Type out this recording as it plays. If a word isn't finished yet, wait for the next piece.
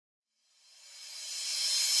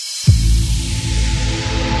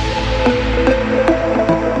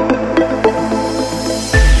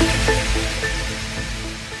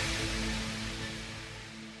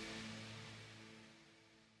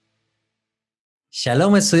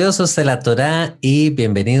Shalom estudiosos de la Torá y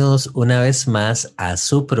bienvenidos una vez más a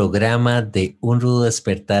su programa de Un Rudo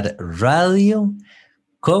Despertar Radio.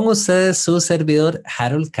 Con ustedes su servidor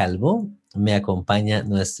Harold Calvo. Me acompaña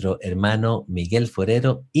nuestro hermano Miguel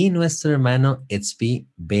Forero y nuestro hermano Etzbi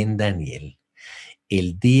Ben Daniel.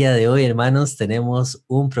 El día de hoy, hermanos, tenemos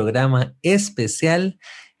un programa especial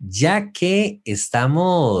ya que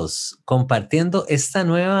estamos compartiendo esta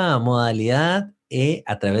nueva modalidad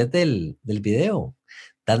a través del video,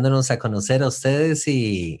 dándonos a conocer a ustedes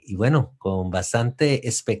y bueno, con bastante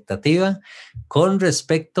expectativa con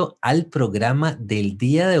respecto al programa del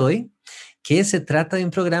día de hoy, que se trata de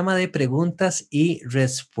un programa de preguntas y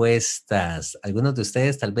respuestas. Algunos de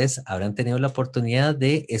ustedes tal vez habrán tenido la oportunidad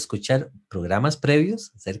de escuchar programas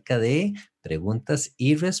previos acerca de preguntas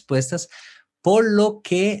y respuestas, por lo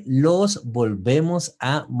que los volvemos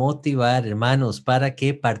a motivar, hermanos, para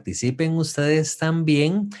que participen ustedes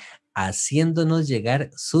también, haciéndonos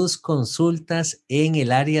llegar sus consultas en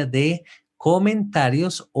el área de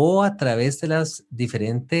comentarios o a través de las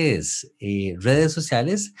diferentes redes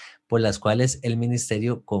sociales por las cuales el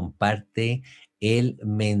ministerio comparte el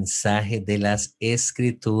mensaje de las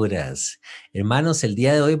escrituras. Hermanos, el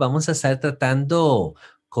día de hoy vamos a estar tratando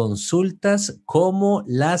consultas como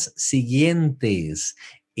las siguientes.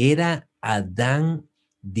 ¿Era Adán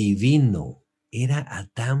divino? Era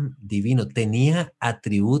Adán divino. Tenía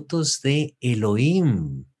atributos de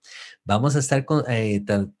Elohim. Vamos a estar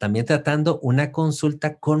también tratando una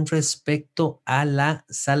consulta con respecto a la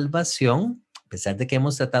salvación. A pesar de que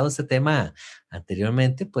hemos tratado este tema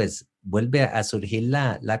anteriormente, pues vuelve a surgir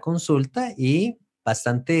la consulta y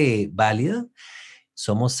bastante válida.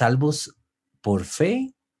 ¿Somos salvos por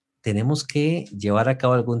fe? ¿Tenemos que llevar a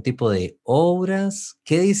cabo algún tipo de obras?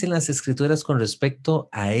 ¿Qué dicen las escrituras con respecto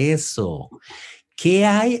a eso? ¿Qué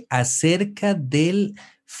hay acerca del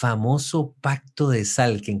famoso pacto de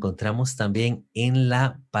sal que encontramos también en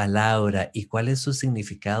la palabra y cuál es su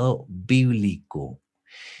significado bíblico?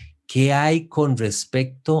 ¿Qué hay con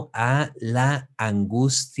respecto a la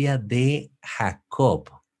angustia de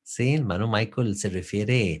Jacob? Sí, hermano Michael se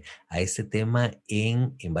refiere a este tema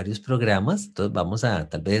en varios programas, entonces vamos a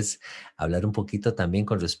tal vez hablar un poquito también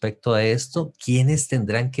con respecto a esto. ¿Quiénes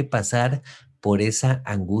tendrán que pasar por esa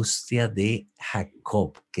angustia de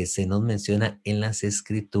Jacob que se nos menciona en las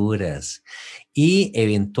escrituras? Y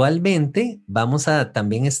eventualmente vamos a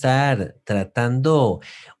también estar tratando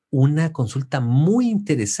una consulta muy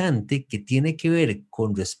interesante que tiene que ver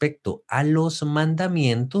con respecto a los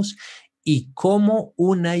mandamientos y cómo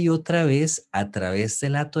una y otra vez a través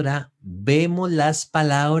de la Torá vemos las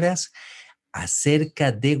palabras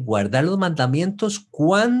acerca de guardar los mandamientos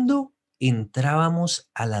cuando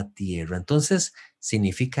entrábamos a la tierra. Entonces,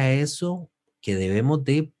 ¿significa eso que debemos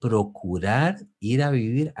de procurar ir a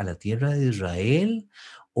vivir a la tierra de Israel?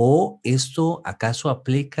 ¿O esto acaso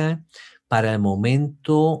aplica para el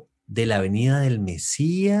momento de la venida del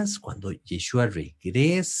Mesías, cuando Yeshua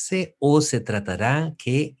regrese? ¿O se tratará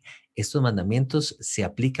que estos mandamientos se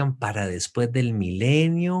aplican para después del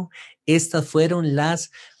milenio? Estas fueron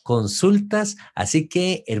las consultas. Así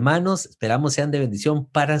que, hermanos, esperamos sean de bendición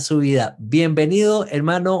para su vida. Bienvenido,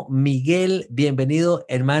 hermano Miguel. Bienvenido,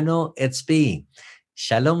 hermano Etzbi.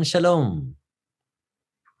 Shalom, shalom.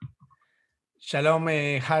 Shalom,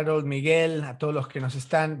 Harold, Miguel, a todos los que nos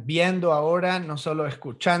están viendo ahora, no solo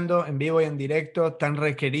escuchando en vivo y en directo, tan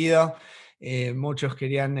requerido. Muchos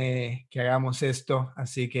querían que hagamos esto,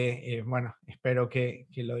 así que bueno, espero que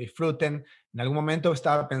lo disfruten. En algún momento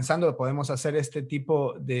estaba pensando que podemos hacer este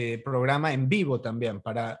tipo de programa en vivo también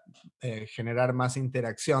para generar más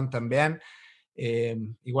interacción también.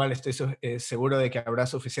 Igual estoy seguro de que habrá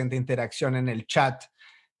suficiente interacción en el chat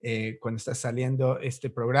cuando está saliendo este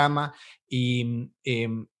programa. Y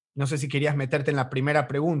no sé si querías meterte en la primera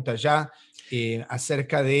pregunta ya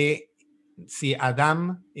acerca de si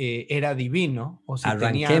Adán era divino o si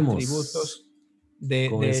tenía Arranquemos atributos con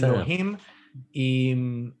de esa. Elohim. Y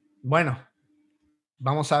bueno,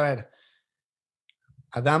 vamos a ver.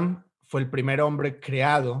 Adán fue el primer hombre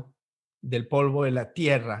creado del polvo de la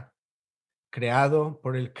tierra, creado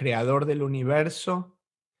por el creador del universo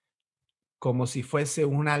como si fuese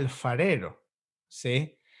un alfarero,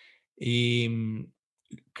 ¿sí? Y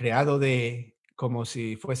creado como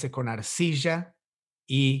si fuese con arcilla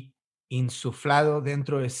y insuflado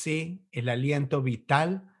dentro de sí el aliento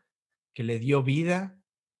vital que le dio vida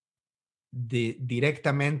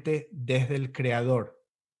directamente desde el creador.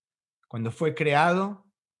 Cuando fue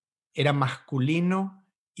creado, era masculino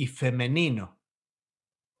y femenino,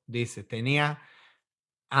 dice, tenía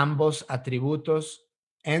ambos atributos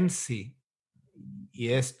en sí. Y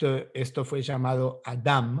esto fue llamado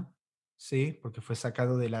Adam, ¿sí? Porque fue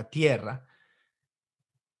sacado de la tierra.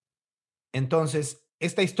 Entonces,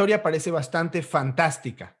 esta historia parece bastante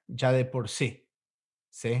fantástica ya de por sí,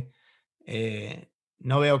 ¿sí?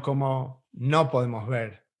 No veo cómo no podemos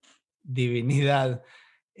ver divinidad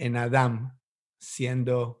en Adán,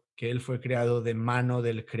 siendo que él fue creado de mano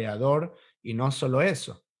del Creador, y no solo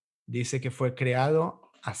eso, dice que fue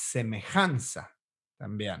creado a semejanza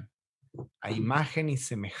también, a imagen y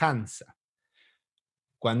semejanza.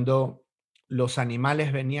 Cuando los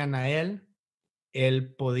animales venían a él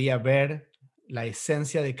podía ver la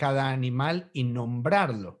esencia de cada animal y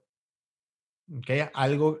nombrarlo. ¿Ok?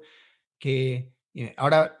 Algo que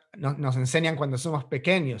ahora nos enseñan cuando somos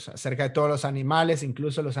pequeños acerca de todos los animales,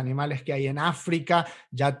 incluso los animales que hay en África,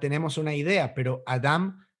 ya tenemos una idea, pero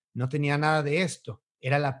Adán no tenía nada de esto.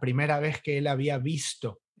 Era la primera vez que él había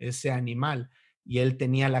visto ese animal y él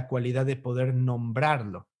tenía la cualidad de poder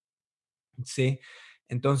nombrarlo, ¿sí?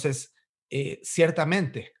 Entonces,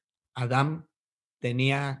 ciertamente, Adán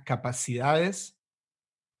tenía capacidades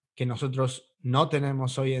que nosotros no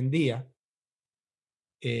tenemos hoy en día,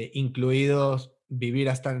 incluidos vivir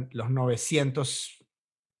hasta los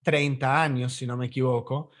 930 años, si no me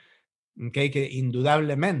equivoco, ¿okay? Que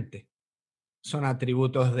indudablemente son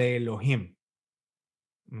atributos de Elohim,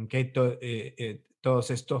 ¿okay?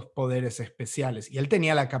 Todos estos poderes especiales. Y él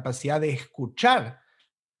tenía la capacidad de escuchar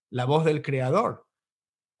la voz del Creador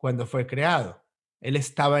cuando fue creado. Él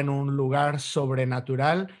estaba en un lugar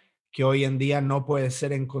sobrenatural que hoy en día no puede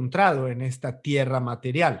ser encontrado en esta tierra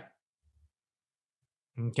material.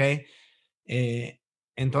 ¿Okay?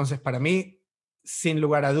 Entonces, para mí, sin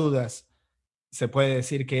lugar a dudas, se puede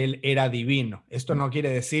decir que él era divino. Esto no quiere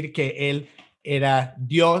decir que él era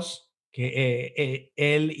Dios, que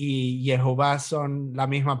él y Jehová son la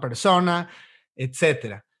misma persona,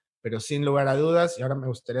 etcétera. Pero sin lugar a dudas, y ahora me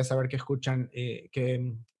gustaría saber qué escuchan,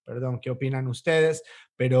 qué opinan ustedes,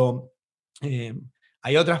 pero eh,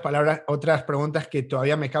 hay otras preguntas que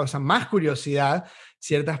todavía me causan más curiosidad,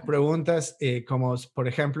 ciertas preguntas como, por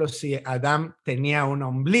ejemplo, si Adán tenía un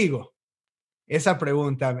ombligo. Esa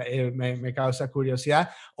pregunta me causa curiosidad.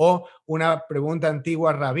 O una pregunta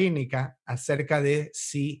antigua rabínica acerca de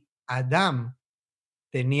si Adán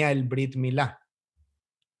tenía el Brit Milá,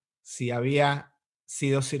 si había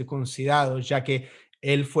sido circuncidado, ya que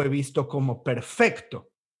él fue visto como perfecto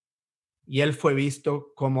y él fue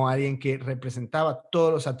visto como alguien que representaba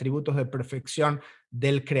todos los atributos de perfección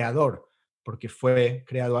del Creador, porque fue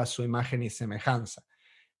creado a su imagen y semejanza.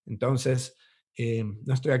 Entonces,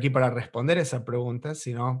 no estoy aquí para responder esa pregunta,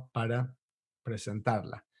 sino para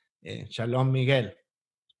presentarla. Shalom, Miguel.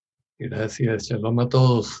 Gracias, shalom a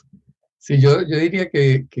todos. Sí, yo diría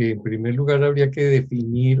que en primer lugar habría que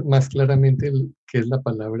definir más claramente qué es la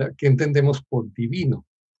palabra, qué entendemos por divino.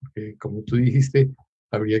 Porque como tú dijiste,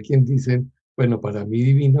 habría quien dice, bueno, para mí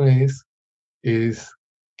divino es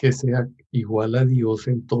que sea igual a Dios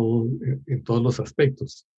en todos los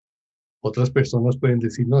aspectos. Otras personas pueden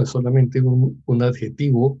decir, no, es solamente un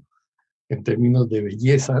adjetivo en términos de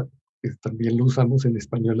belleza, que también lo usamos en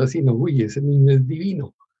español así, no, uy, ese niño es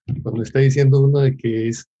divino, cuando está diciendo uno de que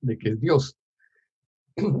es Dios.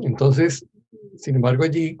 Entonces, sin embargo,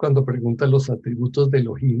 allí cuando pregunta los atributos de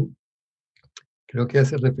Elohim, creo que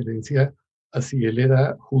hace referencia a si él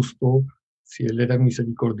era justo, si él era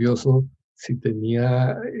misericordioso, si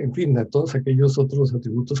tenía, en fin, a todos aquellos otros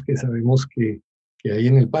atributos que sabemos que hay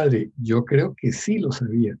en el Padre. Yo creo que sí lo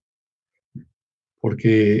sabía,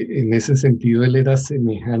 porque en ese sentido él era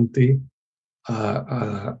semejante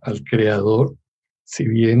al Creador, si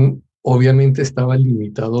bien obviamente estaba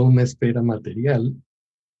limitado a una esfera material,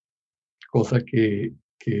 cosa que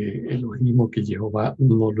Elohim o que Jehová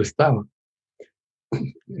no lo estaba.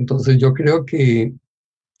 Entonces yo creo que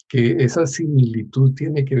esa similitud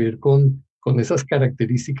tiene que ver con esas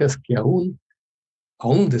características que aún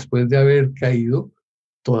después de haber caído,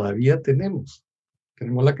 todavía tenemos.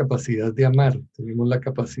 Tenemos la capacidad de amar, tenemos la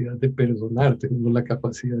capacidad de perdonar, tenemos la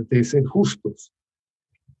capacidad de ser justos.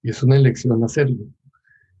 Y es una elección hacerlo.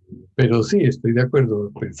 Pero sí, estoy de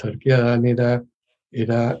acuerdo. Pensar que Adán era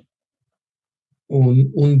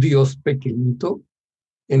un Dios pequeñito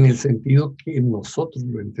en el sentido que nosotros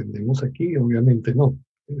lo entendemos aquí, obviamente no.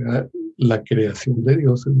 Era la creación de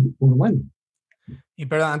Dios en un humano. Y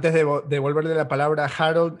perdón, antes de devolverle la palabra a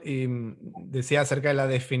Harold, decía acerca de la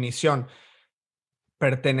definición,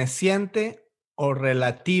 perteneciente o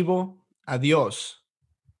relativo a Dios,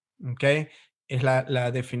 ¿ok? Es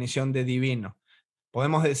la definición de divino.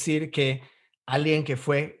 Podemos decir que alguien que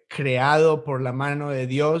fue creado por la mano de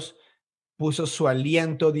Dios puso su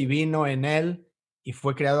aliento divino en él y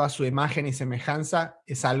fue creado a su imagen y semejanza,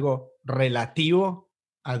 es algo relativo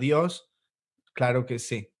a Dios, claro que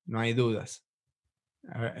sí, no hay dudas.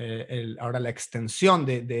 Ahora la extensión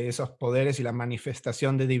de esos poderes y la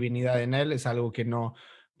manifestación de divinidad en él es algo que no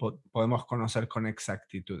podemos conocer con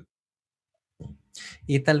exactitud.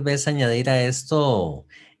 Y tal vez añadir a esto,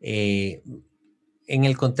 en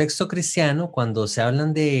el contexto cristiano, cuando se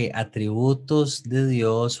hablan de atributos de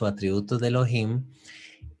Dios o atributos de Elohim,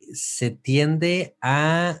 se tiende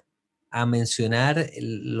a mencionar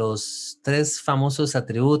los tres famosos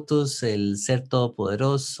atributos: el ser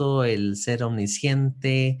todopoderoso, el ser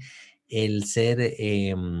omnisciente, el ser,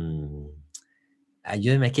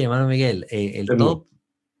 ayúdeme aquí, hermano Miguel, el Eterno. todo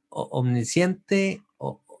omnisciente,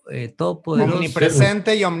 todopoderoso. Eterno.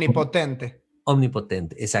 Omnipresente y omnipotente.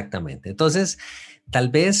 Omnipotente, exactamente. Entonces, tal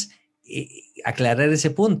vez aclarar ese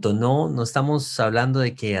punto, no estamos hablando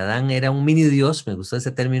de que Adán era un mini Dios, me gustó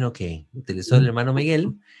ese término que utilizó el hermano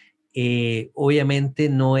Miguel. Obviamente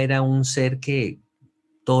no era un ser que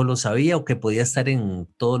todo lo sabía o que podía estar en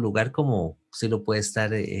todo lugar como sí lo puede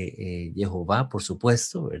estar Jehová, por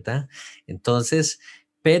supuesto, ¿verdad? Entonces,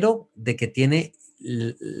 pero de que tiene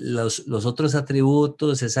los otros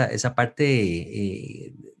atributos, esa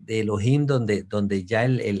parte de Elohim, donde ya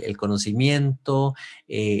el conocimiento,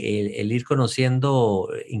 el ir conociendo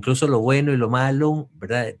incluso lo bueno y lo malo,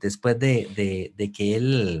 ¿verdad? Después de que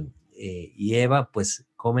él y Eva pues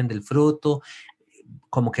comen del fruto,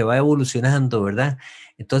 como que va evolucionando, ¿verdad?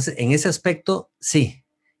 Entonces, en ese aspecto, sí.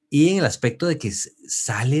 Y en el aspecto de que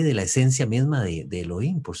sale de la esencia misma de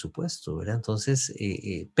Elohim, por supuesto, ¿verdad? Entonces,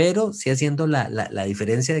 pero sí haciendo la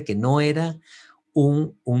diferencia de que no era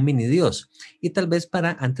un mini Dios. Y tal vez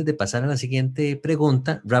antes de pasar a la siguiente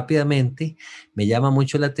pregunta, rápidamente, me llama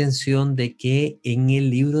mucho la atención de que en el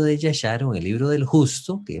libro de Yashar, o en el libro del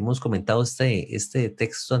justo, que hemos comentado este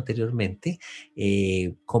texto anteriormente,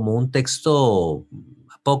 como un texto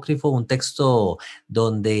apócrifo, un texto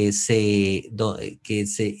donde se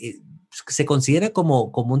considera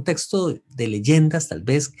como un texto de leyendas, tal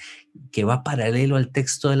vez, que va paralelo al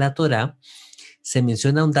texto de la Torá. Se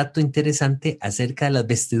menciona un dato interesante acerca de las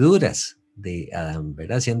vestiduras de Adán,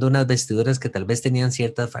 ¿verdad? Siendo unas vestiduras que tal vez tenían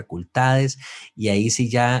ciertas facultades, y ahí sí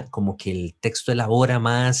ya como que el texto elabora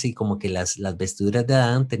más, y como que las vestiduras de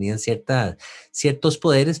Adán tenían ciertos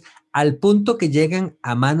poderes, al punto que llegan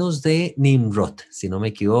a manos de Nimrod, si no me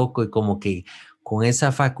equivoco, y como que con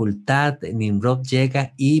esa facultad Nimrod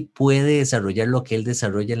llega y puede desarrollar lo que él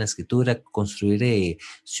desarrolla en la escritura, construir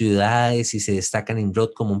ciudades, y se destaca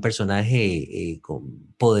Nimrod como un personaje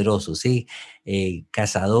poderoso, ¿sí?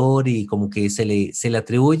 Cazador, y como que se le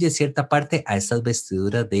atribuye cierta parte a estas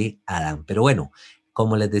vestiduras de Adán. Pero bueno,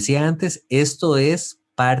 como les decía antes, esto es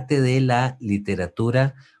parte de la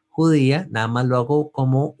literatura judía, nada más lo hago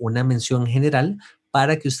como una mención general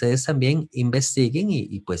para que ustedes también investiguen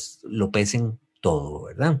y pues lo pesen todo,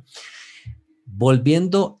 ¿verdad?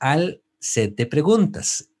 Volviendo al set de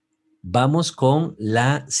preguntas, vamos con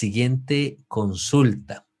la siguiente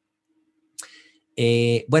consulta.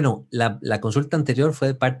 Bueno, la consulta anterior fue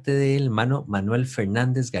de parte del hermano Manuel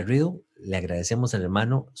Fernández Garrido. Le agradecemos al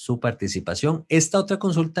hermano su participación. Esta otra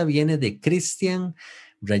consulta viene de Cristian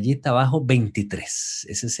 _ 23.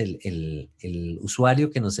 Ese es el usuario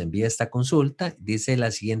que nos envía esta consulta. Dice de la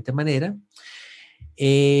siguiente manera: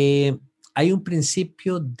 hay un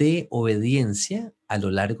principio de obediencia a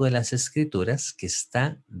lo largo de las escrituras que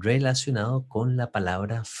está relacionado con la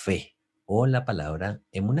palabra fe o la palabra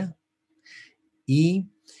emuná. Y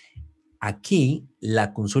aquí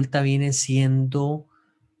la consulta viene siendo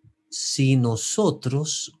si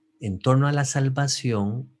nosotros, en torno a la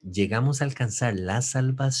salvación, llegamos a alcanzar la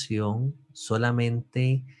salvación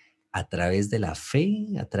solamente a través de la fe,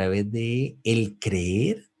 a través de el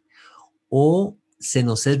creer, o se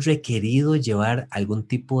nos es requerido llevar algún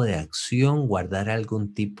tipo de acción, guardar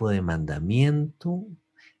algún tipo de mandamiento.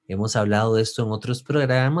 Hemos hablado de esto en otros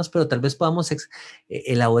programas, pero tal vez podamos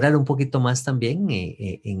elaborar un poquito más también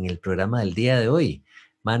en el programa del día de hoy.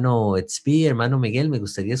 Hermano Etzpi, hermano Miguel, me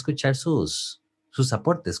gustaría escuchar sus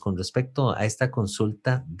aportes con respecto a esta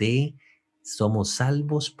consulta de ¿somos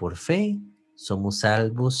salvos por fe? ¿Somos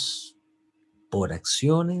salvos por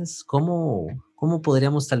acciones? ¿Cómo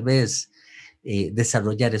podríamos tal vez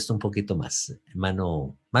desarrollar esto un poquito más?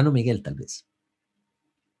 Hermano Miguel, tal vez.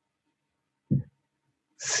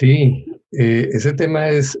 Sí, ese tema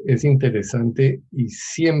es interesante y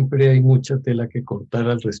siempre hay mucha tela que cortar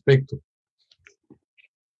al respecto,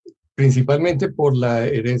 principalmente por la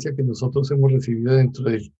herencia que nosotros hemos recibido dentro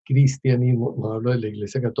del cristianismo. No hablo de la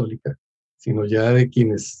Iglesia Católica, sino ya de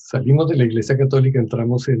quienes salimos de la Iglesia Católica,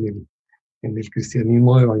 entramos en el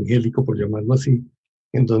cristianismo evangélico, por llamarlo así,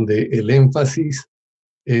 en donde el énfasis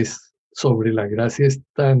es sobre la gracia es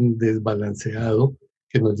tan desbalanceado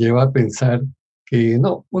que nos lleva a pensar que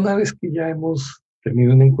no, una vez que ya hemos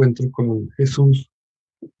tenido un encuentro con Jesús,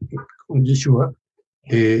 con Yeshua,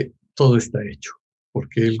 todo está hecho,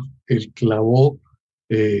 porque él clavó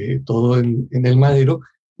todo en el madero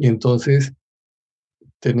y entonces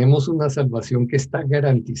tenemos una salvación que está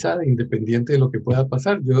garantizada, independiente de lo que pueda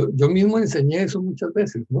pasar. Yo mismo enseñé eso muchas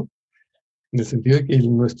veces, ¿no? En el sentido de que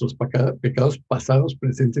nuestros pecados pasados,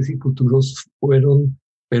 presentes y futuros fueron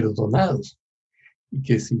perdonados. Y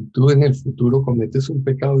que si tú en el futuro cometes un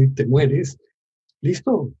pecado y te mueres,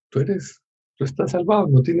 listo, tú estás salvado,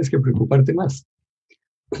 no tienes que preocuparte más.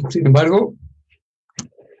 Sin embargo,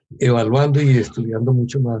 evaluando y estudiando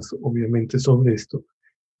mucho más, obviamente, sobre esto,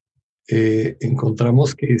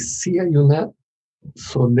 encontramos que sí hay una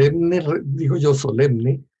solemne, digo yo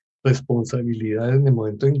solemne, responsabilidad en el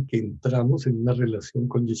momento en que entramos en una relación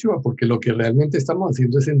con Yeshua, porque lo que realmente estamos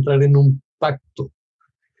haciendo es entrar en un pacto.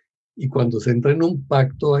 Y cuando se entra en un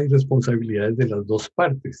pacto hay responsabilidades de las dos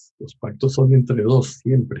partes. Los pactos son entre dos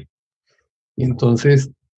siempre. Y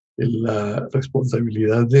entonces la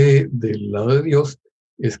responsabilidad del lado de Dios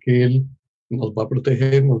es que Él nos va a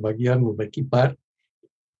proteger, nos va a guiar, nos va a equipar,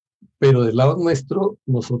 pero del lado nuestro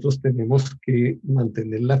nosotros tenemos que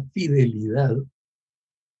mantener la fidelidad,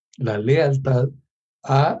 la lealtad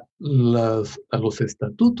a los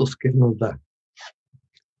estatutos que Él nos da,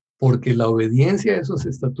 porque la obediencia a esos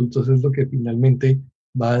estatutos es lo que finalmente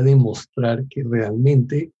va a demostrar que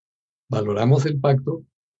realmente valoramos el pacto,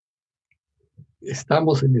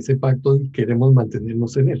 estamos en ese pacto y queremos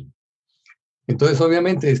mantenernos en él. Entonces,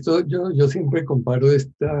 obviamente, esto yo siempre comparo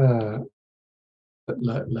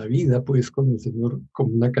la vida pues con el Señor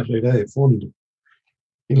como una carrera de fondo.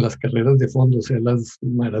 En las carreras de fondo, o sea, las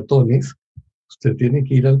maratones, usted tiene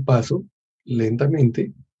que ir al paso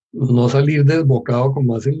lentamente, no salir desbocado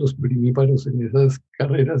como hacen los primíparos en esas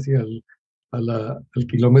carreras y al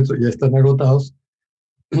kilómetro ya están agotados,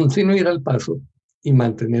 sino ir al paso y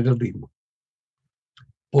mantener el ritmo.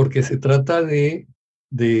 Porque se trata de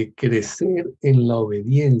crecer en la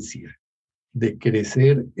obediencia, de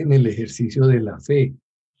crecer en el ejercicio de la fe.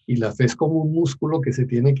 Y la fe es como un músculo que se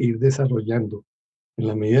tiene que ir desarrollando. En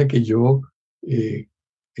la medida que yo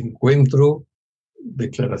encuentro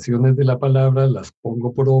declaraciones de la palabra, las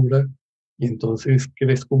pongo por obra y entonces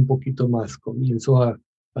crezco un poquito más, comienzo a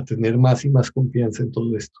tener más y más confianza en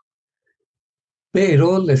todo esto.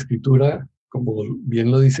 Pero la escritura, como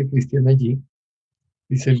bien lo dice Cristian allí,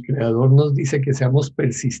 dice el Creador nos dice que seamos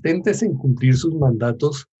persistentes en cumplir sus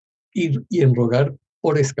mandatos y en rogar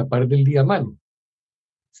por escapar del día malo.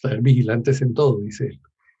 Estar vigilantes en todo, dice él.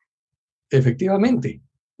 Efectivamente,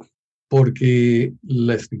 porque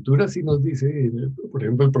la escritura sí nos dice, por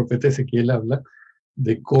ejemplo, el profeta Ezequiel habla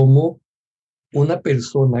de cómo una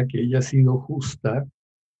persona que haya sido justa,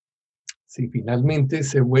 si finalmente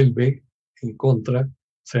se vuelve en contra,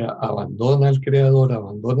 o sea, abandona al Creador,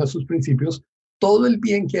 abandona sus principios, todo el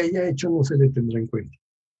bien que haya hecho no se le tendrá en cuenta.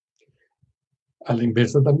 A la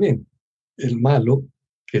inversa también, el malo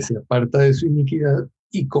que se aparta de su iniquidad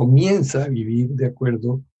y comienza a vivir de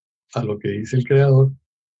acuerdo a lo que dice el Creador,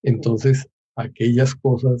 entonces aquellas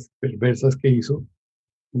cosas perversas que hizo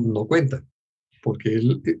no cuentan, porque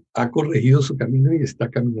él ha corregido su camino y está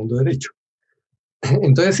caminando derecho.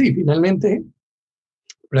 Entonces sí, finalmente,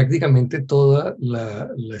 prácticamente toda la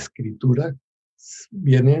escritura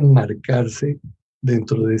viene a enmarcarse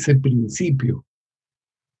dentro de ese principio,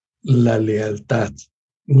 la lealtad,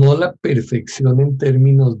 no la perfección en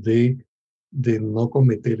términos de no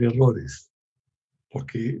cometer errores,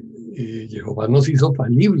 porque Jehová nos hizo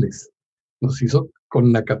falibles, nos hizo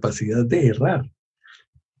con la capacidad de errar,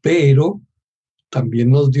 pero también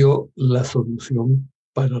nos dio la solución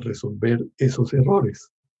para resolver esos errores.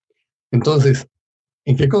 Entonces,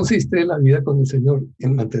 ¿en qué consiste la vida con el Señor?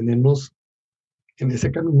 En mantenernos en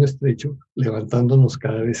ese camino estrecho, levantándonos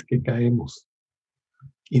cada vez que caemos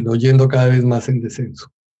y no yendo cada vez más en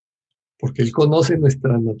descenso, porque Él conoce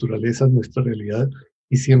nuestra naturaleza, nuestra realidad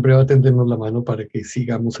y siempre va a tendernos la mano para que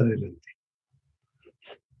sigamos adelante.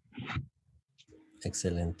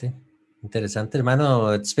 Excelente. Interesante,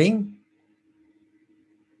 hermano Spain.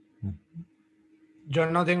 Yo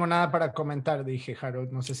no tengo nada para comentar, dije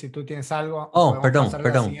Harold. No sé si tú tienes algo. Oh, Podemos perdón, pasar a la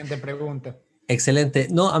perdón. siguiente pregunta. Excelente.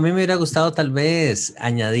 No, a mí me hubiera gustado tal vez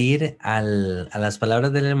añadir a las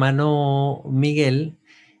palabras del hermano Miguel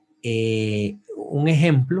un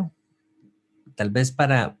ejemplo, tal vez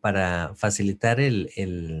para facilitar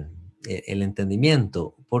el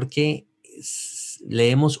entendimiento, porque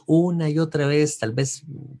leemos una y otra vez, tal vez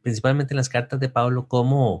principalmente en las cartas de Pablo,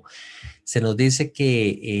 cómo se nos dice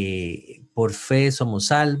que por fe somos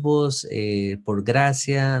salvos, por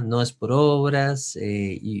gracia, no es por obras,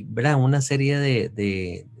 y ¿verdad? Una serie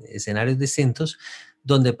de escenarios distintos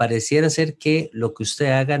donde pareciera ser que lo que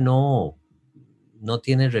usted haga no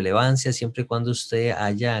tiene relevancia siempre y cuando usted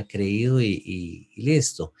haya creído y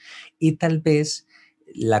listo. Y tal vez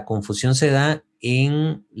la confusión se da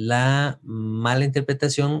en la mala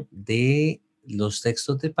interpretación de los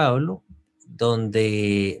textos de Pablo,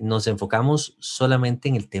 donde nos enfocamos solamente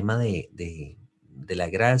en el tema de la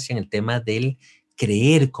gracia, en el tema del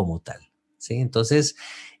creer como tal. ¿Sí? Entonces,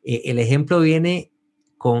 el ejemplo viene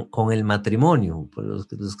con el matrimonio. Pues los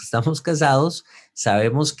que estamos casados,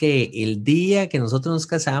 sabemos que el día que nosotros nos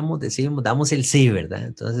casamos, decimos, damos el sí, ¿verdad?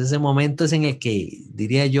 Entonces, ese momento es en el que,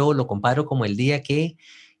 diría yo, lo comparo como el día que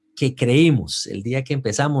creímos, el día que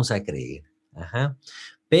empezamos a creer. Ajá.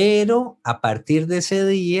 Pero a partir de ese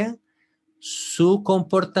día, su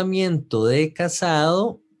comportamiento de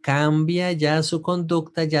casado cambia, ya su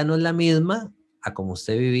conducta ya no es la misma a como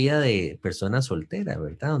usted vivía de persona soltera,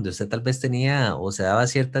 ¿verdad? Donde usted tal vez tenía o se daba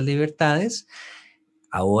ciertas libertades.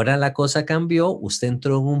 Ahora la cosa cambió, usted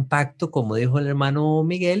entró en un pacto, como dijo el hermano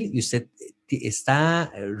Miguel, y usted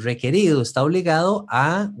está requerido, está obligado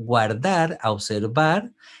a guardar, a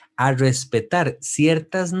observar, a respetar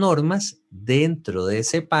ciertas normas dentro de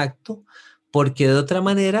ese pacto, porque de otra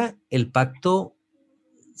manera el pacto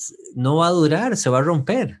no va a durar, se va a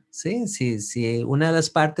romper, ¿sí? Si una de las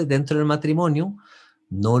partes dentro del matrimonio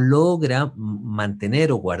no logra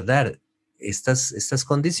mantener o guardar estas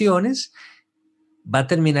condiciones, va a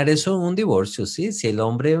terminar eso en un divorcio, ¿sí? Si el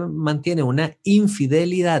hombre mantiene una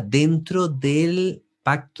infidelidad dentro del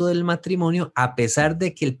pacto del matrimonio, a pesar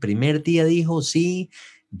de que el primer día dijo, sí,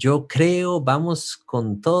 yo creo, vamos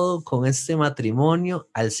con todo, con este matrimonio,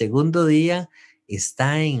 al segundo día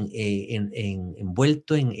está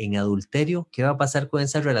envuelto en adulterio, ¿qué va a pasar con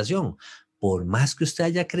esa relación? Por más que usted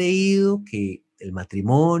haya creído que el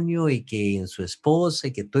matrimonio y que en su esposa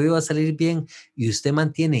y que todo iba a salir bien, y usted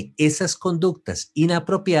mantiene esas conductas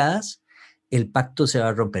inapropiadas, el pacto se va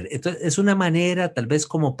a romper. Entonces, es una manera tal vez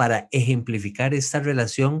como para ejemplificar esta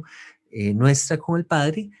relación nuestra con el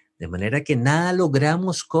Padre, de manera que nada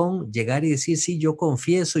logramos con llegar y decir, sí, yo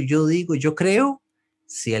confieso, yo digo, yo creo,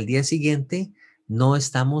 si al día siguiente no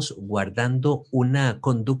estamos guardando una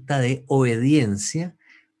conducta de obediencia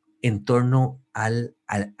en torno a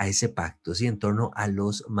ese pacto, ¿sí? En torno a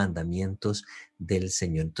los mandamientos del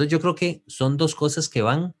Señor. Entonces yo creo que son dos cosas que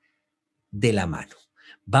van de la mano.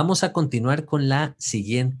 Vamos a continuar con la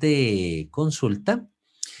siguiente consulta.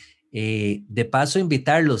 De paso,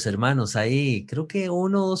 invitarlos, hermanos, ahí creo que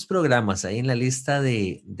uno o dos programas ahí en la lista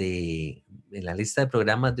en la lista de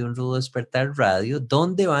programas de Un Rudo Despertar Radio,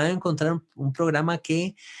 donde van a encontrar un programa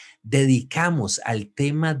que dedicamos al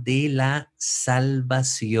tema de la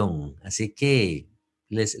salvación. Así que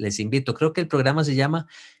les invito, creo que el programa se llama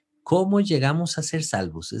 ¿Cómo llegamos a ser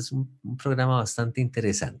salvos? Es un programa bastante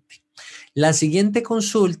interesante. La siguiente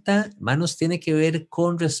consulta, hermanos, tiene que ver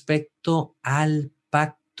con respecto al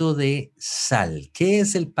pacto de sal. ¿Qué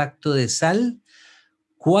es el pacto de sal?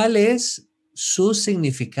 ¿Cuál es su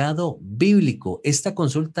significado bíblico? Esta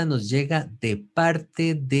consulta nos llega de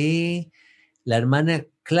parte de la hermana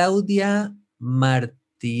Claudia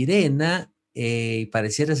Martirena, y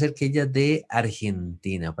pareciera ser que ella es de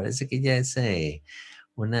Argentina. Parece que ella es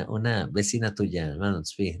una vecina tuya,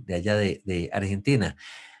 hermanos, de allá de Argentina.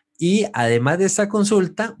 Y además de esta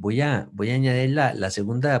consulta, voy a añadir la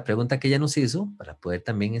segunda pregunta que ella nos hizo para poder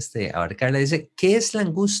también abarcarla. Dice, ¿qué es la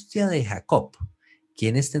angustia de Jacob?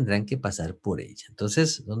 ¿Quiénes tendrán que pasar por ella?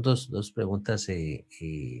 Entonces, son dos preguntas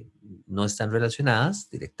no están relacionadas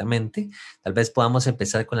directamente. Tal vez podamos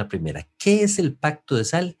empezar con la primera. ¿Qué es el pacto de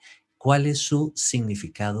sal? ¿Cuál es su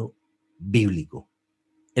significado bíblico?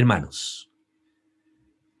 Hermanos.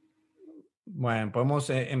 Bueno, podemos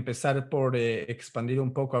empezar por expandir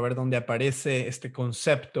un poco a ver dónde aparece este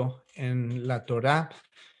concepto en la Torá.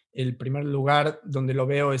 El primer lugar donde lo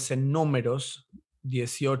veo es en Números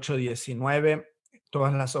 18-19,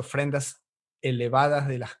 todas las ofrendas elevadas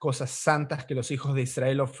de las cosas santas que los hijos de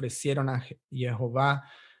Israel ofrecieron a Jehová,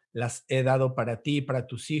 las he dado para ti, para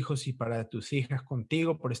tus hijos y para tus hijas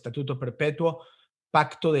contigo por estatuto perpetuo.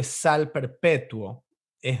 Pacto de sal perpetuo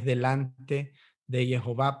es delante de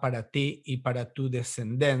Jehová para ti y para tu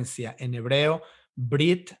descendencia. En hebreo,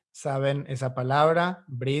 Brit, ¿saben esa palabra?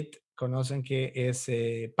 Brit, conocen que es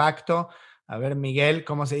pacto. A ver, Miguel,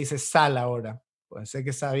 ¿cómo se dice sal ahora? Pues sé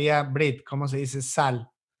que sabía Brit, ¿cómo se dice sal?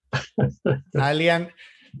 Alguien,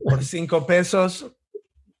 por 5 pesos,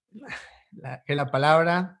 la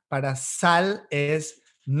palabra para sal es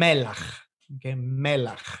melach, ¿okay?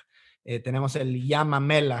 Melach. Tenemos el Yam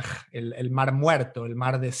HaMelach, el mar muerto, el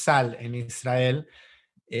mar de sal en Israel.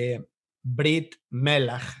 Brit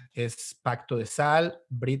Melach es pacto de sal,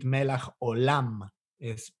 Brit Melach Olam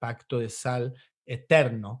es pacto de sal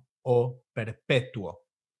eterno o perpetuo.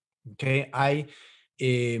 ¿Okay? Hay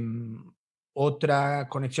otra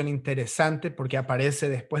conexión interesante porque aparece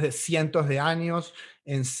después de cientos de años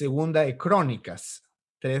en Segunda de Crónicas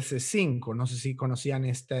 13:5. No sé si conocían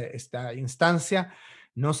esta instancia.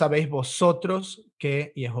 ¿No sabéis vosotros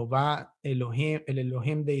que Jehová Elohim, el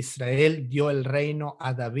Elohim de Israel, dio el reino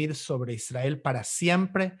a David sobre Israel para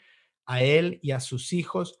siempre, a él y a sus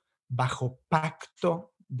hijos, bajo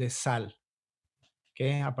pacto de sal?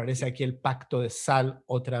 ¿Okay? Aparece aquí el pacto de sal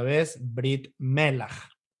otra vez, Brit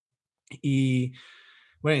Melach. Y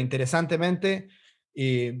bueno, interesantemente,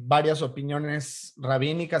 varias opiniones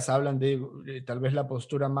rabínicas hablan de tal vez la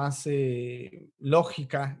postura más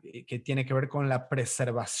lógica que tiene que ver con la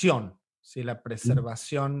preservación. ¿Sí? La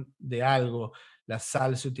preservación de algo. La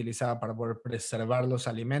sal se utilizaba para poder preservar los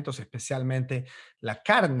alimentos, especialmente la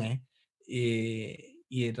carne.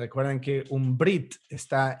 Y recuerden que un brit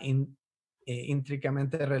está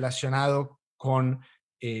íntricamente relacionado con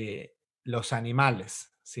los animales.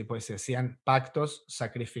 Sí, pues se hacían pactos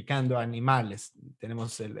sacrificando animales.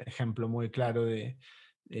 Tenemos el ejemplo muy claro de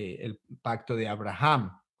el pacto de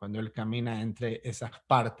Abraham, cuando él camina entre esas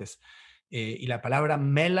partes. Y la palabra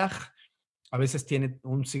melach a veces tiene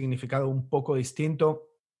un significado un poco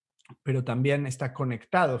distinto, pero también está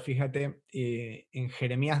conectado. Fíjate, en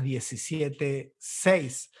Jeremías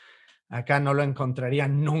 17:6, acá no lo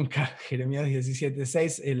encontrarían nunca. Jeremías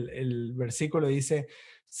 17:6, el versículo dice: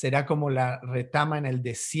 será como la retama en el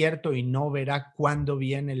desierto y no verá cuándo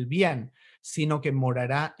viene el bien, sino que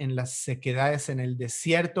morará en las sequedades en el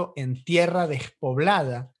desierto, en tierra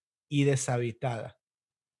despoblada y deshabitada.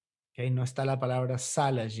 ¿Okay? No está la palabra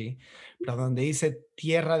sal allí, pero donde dice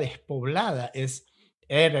tierra despoblada es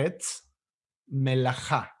Eretz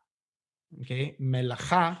Melajá. ¿Okay?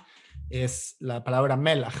 Melajá es la palabra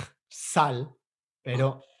melach, sal,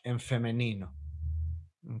 pero en femenino.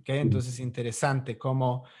 ¿Okay? Entonces es interesante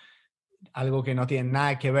como algo que no tiene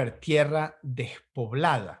nada que ver, tierra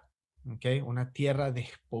despoblada. ¿Okay? Una tierra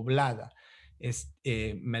despoblada es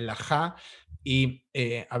melajá, y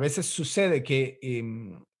a veces sucede que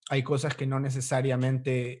hay cosas que no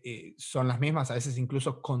necesariamente son las mismas, a veces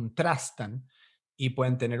incluso contrastan y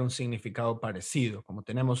pueden tener un significado parecido, como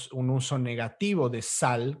tenemos un uso negativo de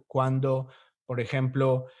sal cuando, por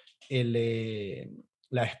ejemplo,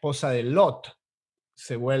 la esposa de Lot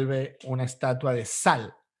se vuelve una estatua de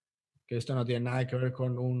sal, que esto no tiene nada que ver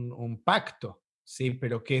con un pacto, ¿sí?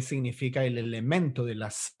 Pero ¿qué significa el elemento de la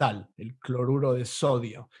sal? El cloruro de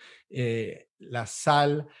sodio. La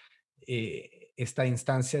sal, esta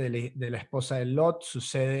instancia de la esposa de Lot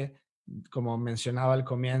sucede, como mencionaba al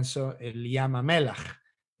comienzo, el Yam HaMelach,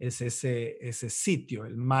 es ese sitio,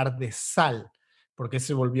 el mar de sal. ¿Por qué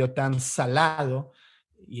se volvió tan salado?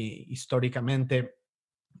 Y históricamente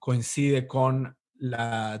coincide con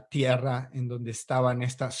la tierra en donde estaban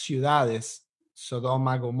estas ciudades,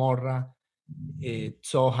 Sodoma, Gomorra,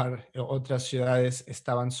 Zohar, otras ciudades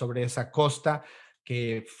estaban sobre esa costa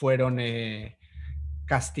que fueron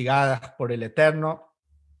castigadas por el Eterno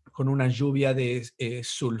con una lluvia de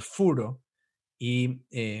sulfuro y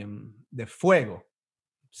de fuego,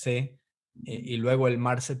 ¿sí? Y luego el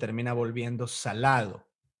mar se termina volviendo salado.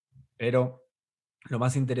 Pero lo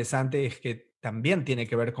más interesante es que también tiene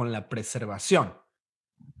que ver con la preservación,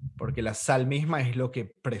 porque la sal misma es lo que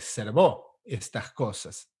preservó estas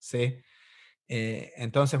cosas, ¿sí?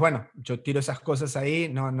 Entonces, bueno, yo tiro esas cosas ahí,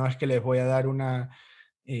 no es que les voy a dar una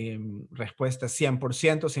respuesta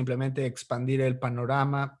 100%, simplemente expandir el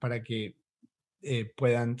panorama para que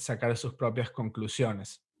puedan sacar sus propias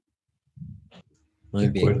conclusiones. Muy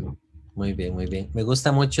bien, muy bien, muy bien. Me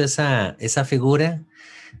gusta mucho esa figura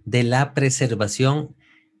de la preservación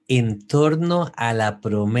en torno a la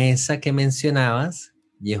promesa que mencionabas.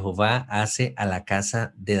 Jehová hace a la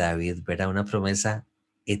casa de David, ¿verdad? Una promesa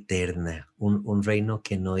eterna, un reino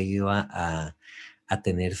que no iba a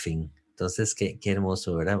tener fin. Entonces, qué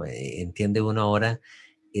hermoso, ¿verdad? Entiende uno ahora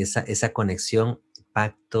esa conexión,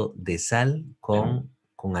 pacto de sal con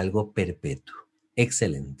algo perpetuo.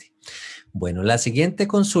 Excelente. Bueno, la siguiente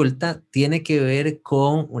consulta tiene que ver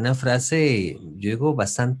con una frase, yo digo,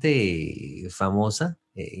 bastante famosa,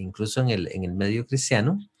 incluso en el medio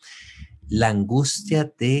cristiano: la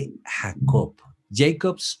angustia de Jacob.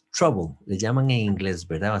 Jacob's Trouble, le llaman en inglés,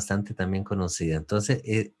 ¿verdad? Bastante también conocida. Entonces,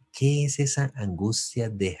 ¿Qué es esa angustia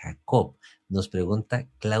de Jacob? Nos pregunta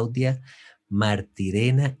Claudia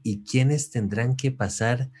Martirena, ¿y quiénes tendrán que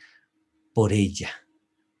pasar por ella?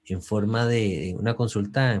 En forma de una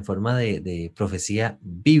consulta, en forma de profecía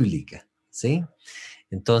bíblica, ¿sí?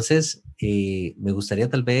 Entonces, me gustaría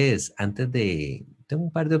tal vez, tengo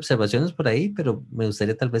un par de observaciones por ahí, pero me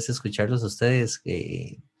gustaría tal vez escucharlos a ustedes,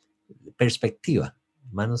 perspectiva,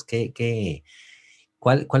 hermanos,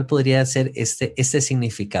 ¿cuál podría ser este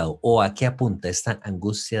significado? ¿O a qué apunta esta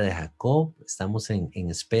angustia de Jacob? Estamos en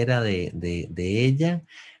espera de ella.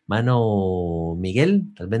 Mano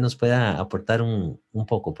Miguel, tal vez nos pueda aportar un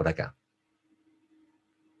poco por acá.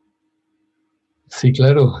 Sí,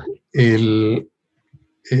 claro.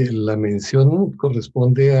 La mención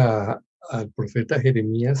corresponde al profeta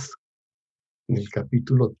Jeremías en el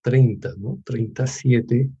capítulo 30, ¿no?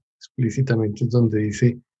 37, explícitamente es donde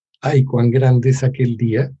dice, ay, cuán grande es aquel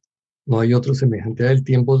día, no hay otro semejante a él,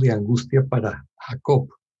 tiempo de angustia para Jacob,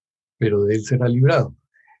 pero de él será librado.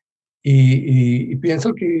 Y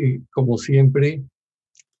pienso que, como siempre,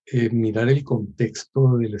 mirar el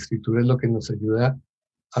contexto de la escritura es lo que nos ayuda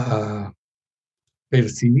a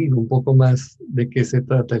percibir un poco más de qué se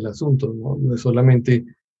trata el asunto, ¿no? No es solamente,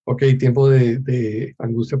 ok, tiempo de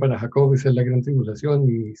angustia para Jacob, esa es la gran tribulación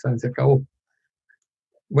y San se acabó.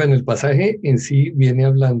 Bueno, el pasaje en sí viene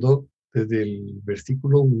hablando desde el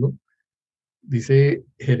versículo 1, dice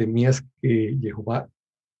Jeremías que Jehová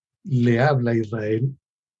le habla a Israel,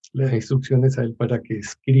 le da instrucciones a él para que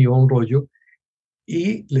escriba un rollo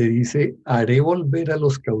y le dice, haré volver a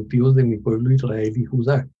los cautivos de mi pueblo Israel y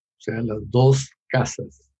Judá, o sea, las dos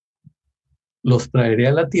casas. Los traeré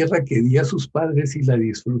a la tierra que di a sus padres y la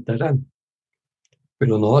disfrutarán.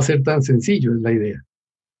 Pero no va a ser tan sencillo, es la idea.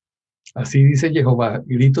 Así dice Jehová,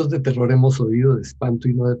 gritos de terror hemos oído, de espanto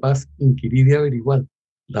y no de paz, inquirid y averiguad,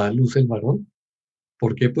 ¿da a luz el varón?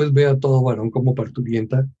 ¿Por qué pues ve a todo varón como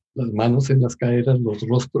parturienta, las manos en las caderas, los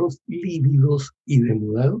rostros lívidos y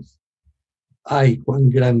demudados? ¡Ay, cuán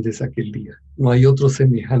grande es aquel día! No hay otro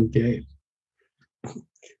semejante a él.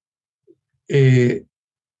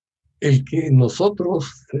 El que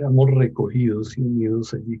nosotros seamos recogidos y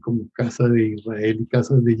unidos allí como casa de Israel y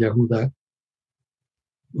casa de Yahudá,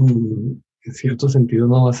 en cierto sentido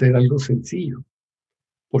no va a ser algo sencillo,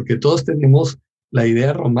 porque todos tenemos la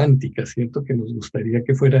idea romántica, ¿cierto? Que nos gustaría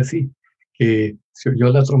que fuera así, que se oyó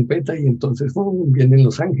la trompeta y entonces vienen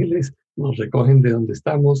los ángeles, nos recogen de donde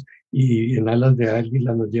estamos y en alas de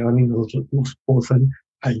águila nos llevan y nos posan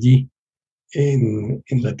allí en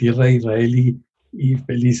la tierra de Israel y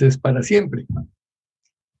felices para siempre.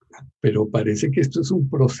 Pero parece que esto es un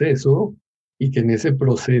proceso y que en ese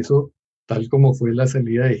proceso, tal como fue la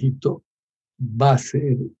salida de Egipto, va a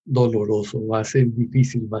ser doloroso, va a ser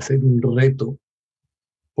difícil, va a ser un reto,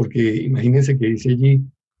 porque imagínense que dice allí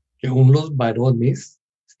que aún los varones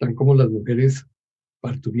están como las mujeres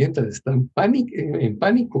parturientas, están en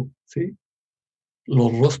pánico, ¿sí?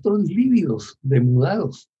 Los rostros lívidos,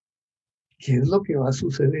 demudados. ¿Qué es lo que va a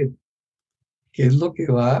suceder? ¿Qué es lo que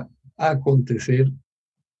va a acontecer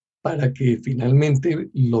para que finalmente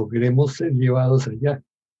logremos ser llevados allá?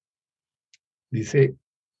 Dice,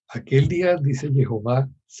 aquel día, dice Jehová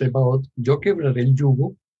Sebaot, yo quebraré el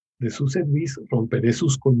yugo de su cerviz, romperé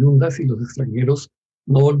sus coyundas y los extranjeros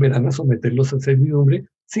no volverán a someterlos a servidumbre,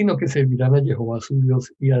 sino que servirán a Jehová su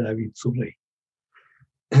Dios y a David su rey.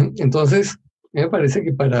 Entonces, me parece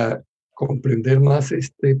que para comprender más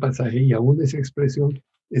este pasaje y aún esa expresión,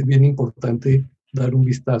 es bien importante dar un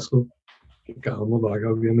vistazo, que cada uno lo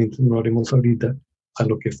haga, obviamente no lo haremos ahorita, a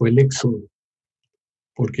lo que fue el Éxodo.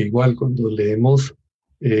 Porque igual cuando leemos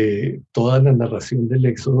toda la narración del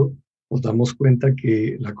Éxodo, nos damos cuenta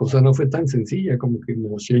que la cosa no fue tan sencilla, como que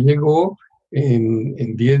Moshe llegó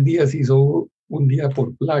en 10 días, hizo un día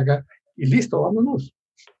por plaga y listo, vámonos.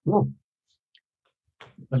 No.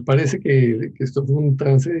 Tal parece que esto fue un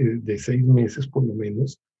trance de 6 meses por lo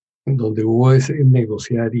menos, en donde hubo ese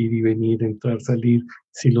negociar, ir y venir, entrar, salir,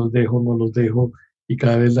 si los dejo, no los dejo, y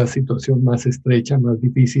cada vez la situación más estrecha, más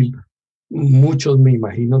difícil. Muchos me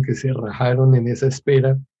imagino que se rajaron en esa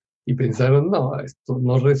espera y pensaron, no, esto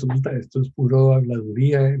no resulta, esto es puro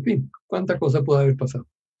habladuría, en fin, cuánta cosa puede haber pasado.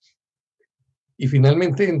 Y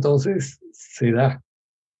finalmente entonces se da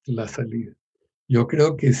la salida. Yo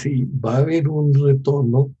creo que sí, va a haber un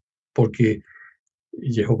retorno porque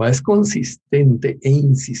Jehová es consistente e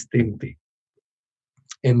insistente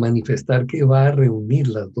en manifestar que va a reunir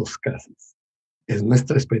las dos casas. Es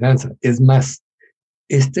nuestra esperanza. Es más,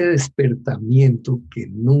 este despertamiento que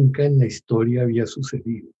nunca en la historia había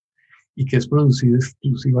sucedido y que es producido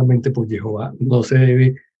exclusivamente por Jehová, no se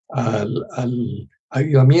debe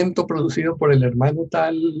avivamiento producido por el hermano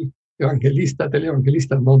tal evangelista,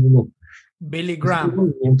 televangelista. No, no, no. Billy Es Graham.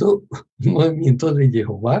 un movimiento de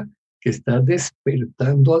Jehová que está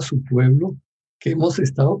despertando a su pueblo, que hemos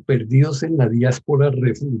estado perdidos en la diáspora,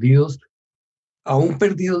 refundidos, aún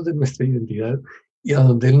perdidos de nuestra identidad, y a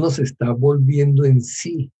donde Él nos está volviendo en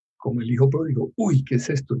sí, como el hijo pródigo. Uy, ¿qué es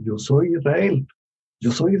esto? Yo soy Israel,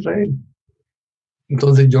 yo soy Israel.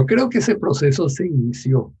 Entonces yo creo que ese proceso se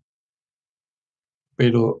inició,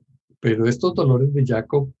 pero, pero estos dolores de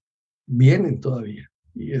Jacob vienen todavía.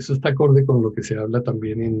 Y eso está acorde con lo que se habla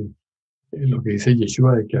también en lo que dice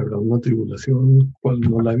Yeshua, de que habrá una tribulación cual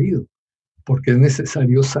no la ha habido, porque es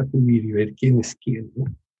necesario sacudir y ver quién es quién, ¿no?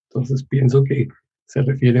 Entonces pienso que se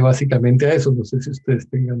refiere básicamente a eso. No sé si ustedes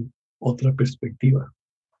tengan otra perspectiva.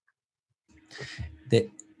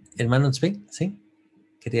 Hermano Tzvi, ¿sí?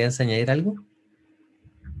 ¿Querías añadir algo?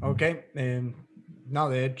 Ok. No,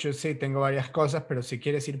 de hecho sí, tengo varias cosas, pero si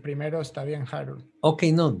quieres ir primero, está bien, Harold. Ok,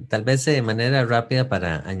 no, tal vez de manera rápida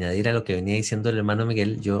para añadir a lo que venía diciendo el hermano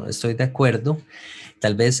Miguel, yo estoy de acuerdo,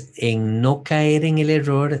 tal vez en no caer en el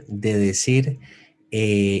error de decir,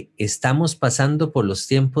 estamos pasando por los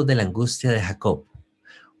tiempos de la angustia de Jacob,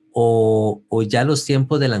 o ya los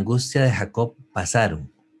tiempos de la angustia de Jacob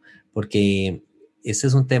pasaron, porque este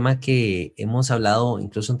es un tema que hemos hablado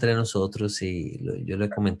incluso entre nosotros y yo lo he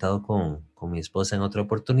comentado con mi esposa en otra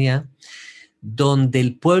oportunidad, donde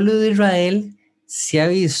el pueblo de Israel se ha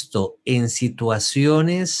visto en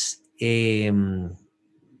situaciones,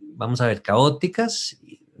 vamos a ver, caóticas.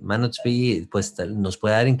 Hermano Tzvi, pues nos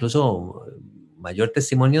puede dar incluso mayor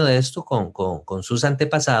testimonio de esto con sus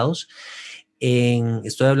antepasados.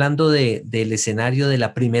 Estoy hablando del escenario de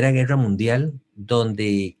la Primera Guerra Mundial,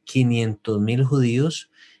 donde 500,000 judíos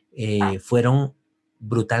fueron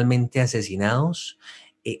brutalmente asesinados.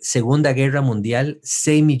 Segunda Guerra Mundial,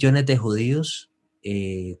 6 millones de judíos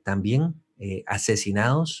también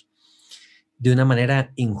asesinados de una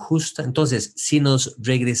manera injusta. Entonces, si nos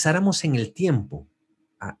regresáramos en el tiempo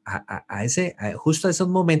justo a esos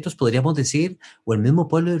momentos, podríamos decir, o el mismo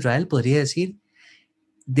pueblo de Israel podría decir,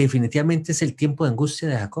 definitivamente es el tiempo de angustia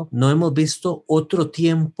de Jacob. No hemos visto otro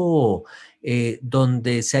tiempo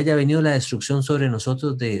donde se haya venido la destrucción sobre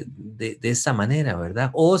nosotros de esta manera,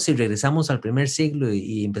 ¿verdad? O si regresamos al primer siglo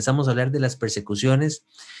y empezamos a hablar de las persecuciones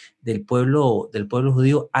del pueblo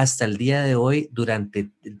judío hasta el día de hoy,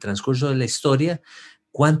 durante el transcurso de la historia,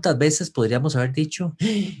 ¿cuántas veces podríamos haber dicho,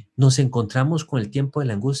 nos encontramos con el tiempo de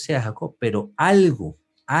la angustia de Jacob? Pero algo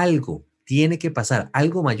tiene que pasar,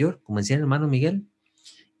 algo mayor, como decía el hermano Miguel,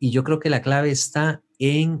 y yo creo que la clave está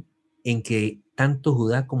en que tanto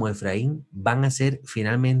Judá como Efraín van a ser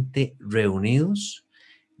finalmente reunidos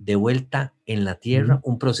de vuelta en la tierra,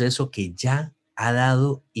 un proceso que ya ha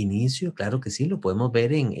dado inicio, claro que sí, lo podemos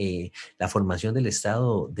ver en la formación del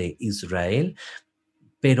Estado de Israel,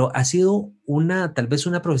 pero ha sido tal vez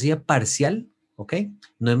una profecía parcial, ¿ok?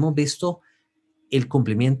 No hemos visto el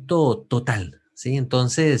cumplimiento total, ¿sí?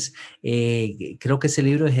 Entonces, creo que ese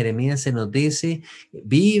libro de Jeremías se nos dice,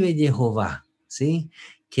 vive Jehová, ¿sí?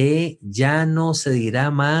 Que ya no se dirá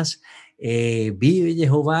más, vive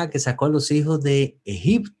Jehová que sacó a los hijos de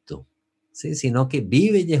Egipto, ¿sí? Sino que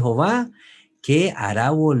vive Jehová que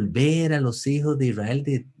hará volver a los hijos de Israel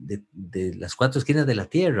de las cuatro esquinas de la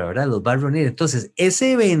tierra, ¿verdad? Los va a reunir. Entonces,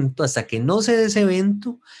 ese evento, hasta que no se dé ese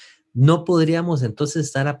evento, no podríamos entonces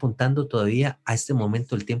estar apuntando todavía a este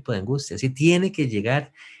momento el tiempo de angustia. Sí, tiene que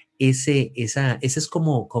llegar ese es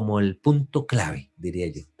como el punto clave, diría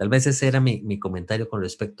yo. Tal vez ese era mi comentario con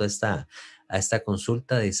respecto a esta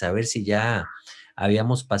consulta de saber si ya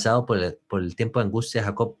habíamos pasado por el tiempo de angustia de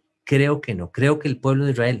Jacob. Creo que no. Creo que el pueblo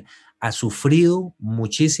de Israel ha sufrido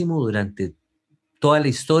muchísimo durante toda la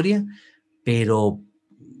historia, pero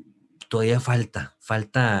todavía falta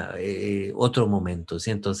otro momento,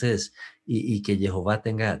 ¿sí? Entonces, y que Jehová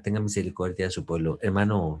tenga misericordia de su pueblo.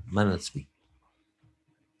 Hermano Tzvi.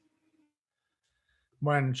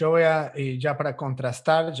 Bueno, yo voy a, y ya para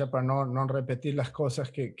contrastar, ya para no repetir las cosas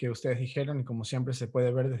que ustedes dijeron, y como siempre se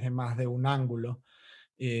puede ver desde más de un ángulo,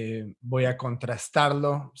 voy a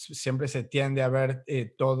contrastarlo. Siempre se tiende a ver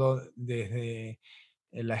todo desde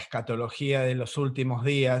la escatología de los últimos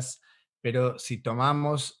días, pero si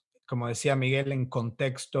tomamos, como decía Miguel, en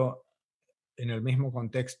contexto, en el mismo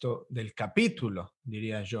contexto del capítulo,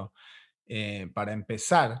 diría yo, para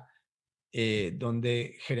empezar,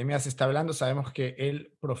 donde Jeremías está hablando, sabemos que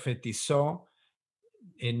él profetizó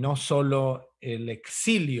no solo el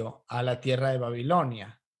exilio a la tierra de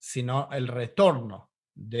Babilonia, sino el retorno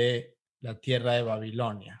de la tierra de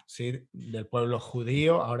Babilonia, ¿sí? Del pueblo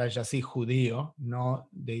judío, ahora ya sí judío, no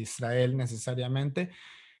de Israel necesariamente,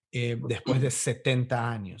 después de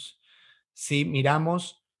 70 años. Si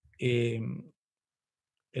miramos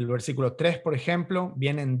el versículo 3, por ejemplo,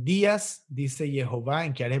 vienen días, dice Jehová,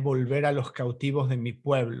 en que haré volver a los cautivos de mi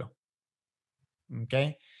pueblo, ¿ok?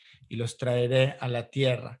 Y los traeré a la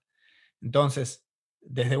tierra. Entonces,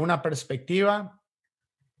 desde una perspectiva,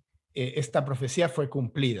 esta profecía fue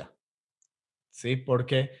cumplida, ¿sí?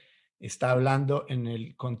 Porque está hablando en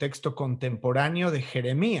el contexto contemporáneo de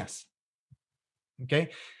Jeremías, ¿ok?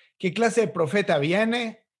 ¿Qué clase de profeta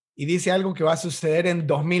viene y dice algo que va a suceder en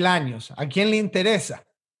 2000 años? ¿A quién le interesa?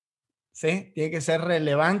 ¿Sí? Tiene que ser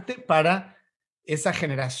relevante para esa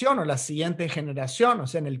generación o la siguiente generación, o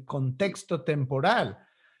sea, en el contexto temporal.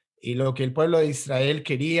 Y lo que el pueblo de Israel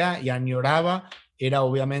quería y añoraba era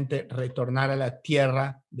obviamente retornar a la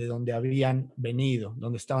tierra de donde habían venido,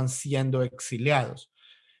 donde estaban siendo exiliados.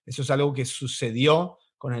 Eso es algo que sucedió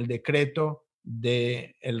con el decreto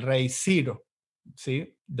del rey Ciro, ¿sí?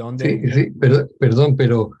 Sí, Donde, sí, perdón,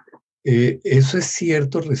 pero eso es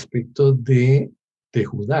cierto respecto de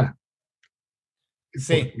Judá.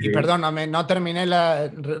 sí, y Porque, perdóname, no terminé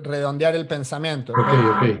redondear el pensamiento, ok,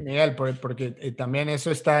 ok, Miguel, porque también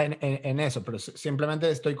eso está en eso, pero simplemente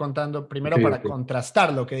estoy contando ok, primero para ok.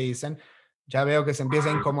 contrastar lo que dicen. Ya veo que se empieza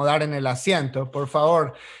a incomodar en el asiento, por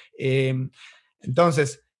favor. Eh,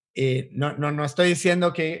 entonces, no estoy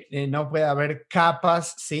diciendo que no pueda haber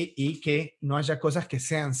capas, sí, y que no haya cosas que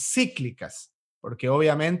sean cíclicas, porque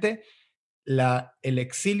obviamente el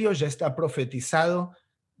exilio ya está profetizado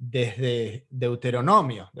desde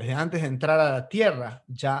Deuteronomio, desde antes de entrar a la tierra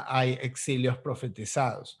ya hay exilios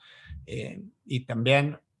profetizados. Y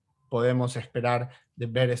también podemos esperar de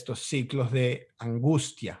ver estos ciclos de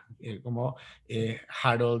angustia, como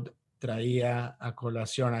Harold traía a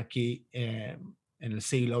colación aquí en el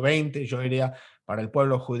siglo XX. Yo diría, para el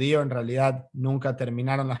pueblo judío en realidad nunca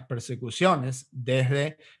terminaron las persecuciones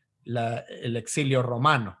desde el exilio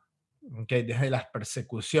romano. Okay, desde las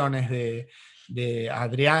persecuciones de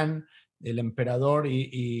Adrián, del emperador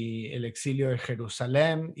y el exilio de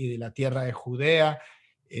Jerusalén y de la tierra de Judea,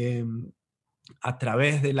 a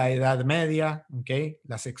través de la Edad Media, okay,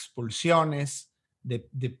 las expulsiones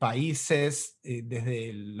de países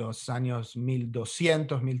desde los años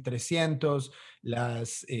 1200, 1300,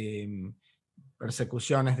 las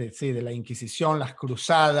persecuciones de la Inquisición, las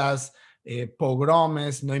cruzadas,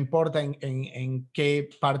 pogromes, no importa en qué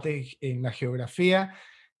parte en la geografía,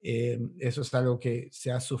 eso es algo que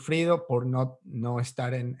se ha sufrido por no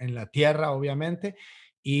estar en la tierra, obviamente,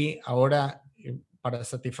 y ahora, para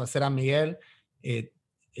satisfacer a Miguel, eh,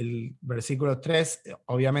 el versículo 3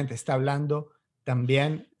 obviamente está hablando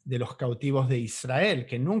también de los cautivos de Israel,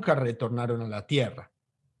 que nunca retornaron a la tierra.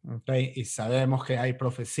 ¿Okay? Y sabemos que hay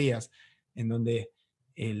profecías en donde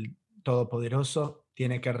el Todopoderoso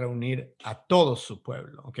tiene que reunir a todo su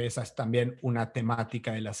pueblo. ¿Okay? Esa es también una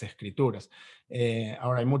temática de las Escrituras.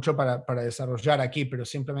 Ahora hay mucho para desarrollar aquí, pero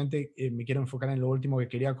simplemente me quiero enfocar en lo último que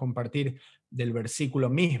quería compartir del versículo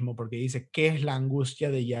mismo, porque dice, ¿qué es la angustia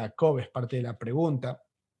de Jacob? Es parte de la pregunta.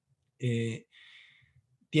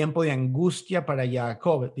 Tiempo de angustia para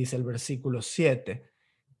Jacob, dice el versículo 7.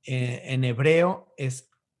 En hebreo es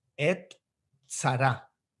et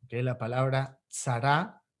tzara, que la palabra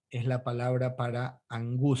tzara es la palabra para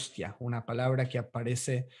angustia, una palabra que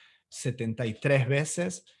aparece 73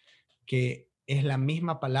 veces, que es la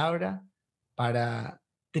misma palabra para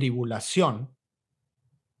tribulación,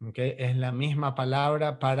 ¿okay? Es la misma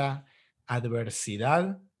palabra para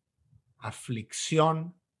adversidad,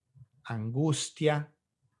 aflicción, angustia,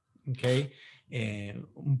 ¿okay?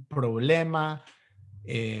 Un problema.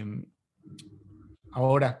 Eh,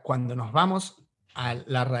 Ahora, cuando nos vamos a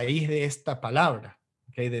la raíz de esta palabra,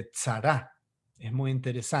 ¿okay? De tzara, es muy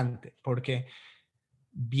interesante porque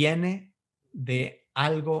viene de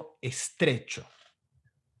algo estrecho.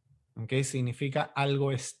 ¿Okay? Significa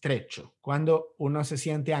algo estrecho. Cuando uno se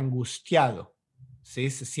siente angustiado, ¿sí?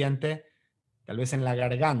 Se siente tal vez en la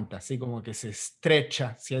garganta, así como que se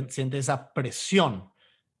estrecha, siente esa presión.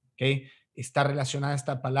 ¿Okay? Está relacionada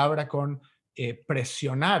esta palabra con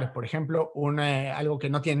presionar, por ejemplo, algo que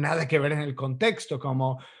no tiene nada que ver en el contexto,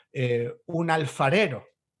 como un alfarero.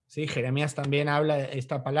 ¿Sí? Jeremías también habla de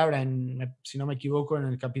esta palabra, si no me equivoco, en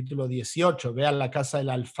el capítulo 18. Vean la casa del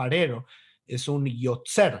alfarero, es un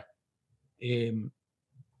yotzer.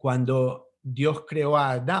 Cuando Dios creó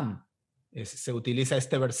a Adán, se utiliza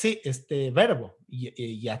este verbo,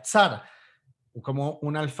 yatzar, como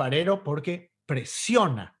un alfarero porque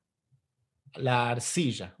presiona la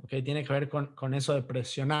arcilla, ¿okay? Tiene que ver con eso de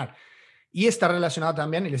presionar. Y está relacionado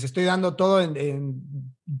también, y les estoy dando todo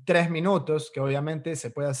en 3 minutos, que obviamente se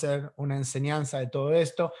puede hacer una enseñanza de todo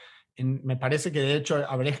esto me parece que de hecho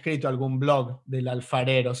habré escrito algún blog del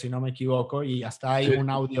alfarero, si no me equivoco, y hasta hay Sí. un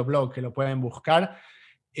audioblog que lo pueden buscar.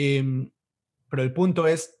 Pero el punto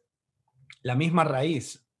es la misma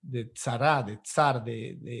raíz de tzará, de tzar,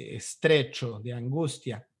 de estrecho, de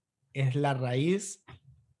angustia, es la raíz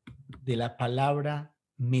de la palabra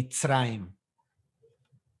Mitzrayim.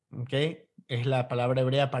 ¿Ok? Es la palabra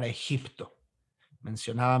hebrea para Egipto.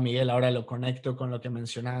 Mencionaba Miguel, ahora lo conecto con lo que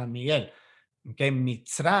mencionaba Miguel. ¿Ok?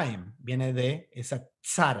 Mitzrayim viene de esa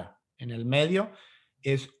tzar en el medio,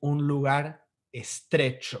 es un lugar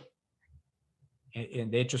estrecho.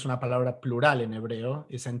 De hecho, es una palabra plural en hebreo,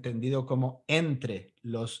 es entendido como entre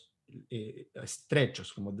los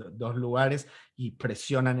estrechos, como dos lugares y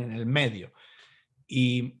presionan en el medio.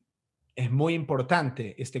 Y es muy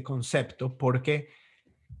importante este concepto porque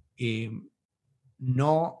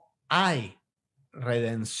no hay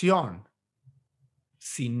redención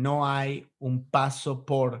si no hay un paso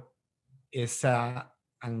por esa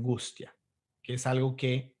angustia, que es algo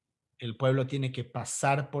que el pueblo tiene que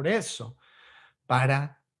pasar por eso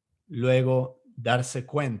para luego darse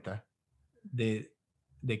cuenta de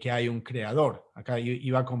que hay un creador. Acá yo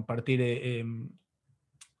iba a compartir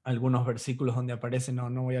algunos versículos donde aparece,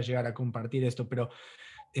 no voy a llegar a compartir esto, pero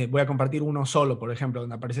voy a compartir uno solo, por ejemplo,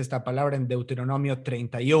 donde aparece esta palabra en Deuteronomio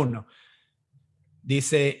 31.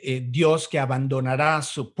 Dice Dios que abandonará a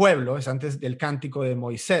su pueblo, es antes del cántico de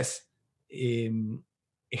Moisés.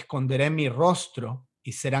 Esconderé mi rostro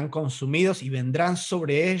y serán consumidos y vendrán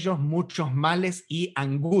sobre ellos muchos males y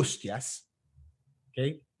angustias.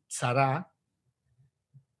 ¿Okay? Sará.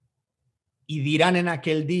 Y dirán en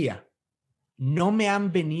aquel día, ¿no me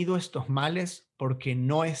han venido estos males porque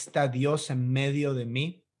no está Dios en medio de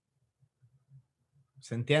mí?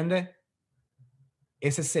 ¿Se entiende?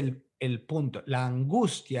 Ese es el punto. La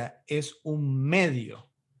angustia es un medio,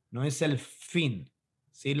 no es el fin.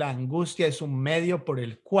 ¿Sí? La angustia es un medio por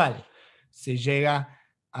el cual se llega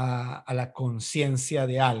a la conciencia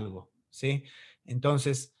de algo. ¿Sí?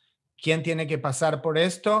 Entonces, ¿quién tiene que pasar por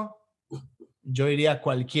esto? Yo diría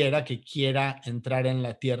cualquiera que quiera entrar en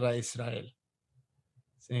la tierra de Israel.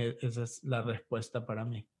 Sí, esa es la respuesta para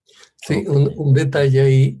mí. Sí, un detalle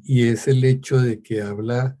ahí, y es el hecho de que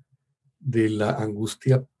habla de la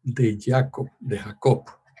angustia de Jacob,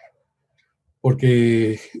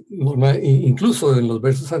 porque incluso en los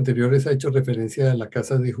versos anteriores ha hecho referencia a la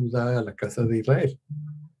casa de Judá, a la casa de Israel.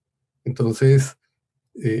 Entonces,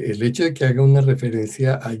 el hecho de que haga una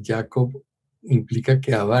referencia a Jacob implica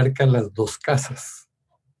que abarca las dos casas,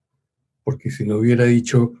 porque si no hubiera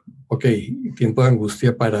dicho, ok, tiempo de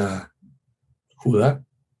angustia para Judá,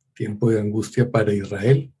 tiempo de angustia para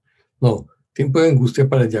Israel, no, tiempo de angustia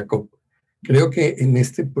para Jacob. Creo que en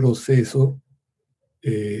este proceso,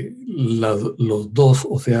 los dos,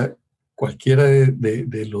 o sea, cualquiera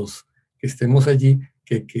de los que estemos allí,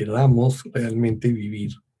 que queramos realmente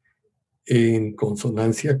vivir en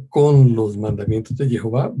consonancia con los mandamientos de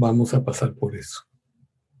Jehová, vamos a pasar por eso.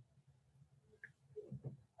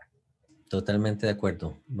 Totalmente de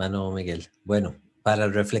acuerdo, hermano Miguel. Bueno, para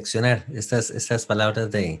reflexionar estas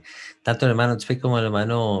palabras de tanto el hermano Tzvi como el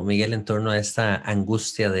hermano Miguel en torno a esta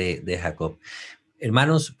angustia de Jacob.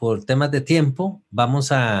 Hermanos, por temas de tiempo,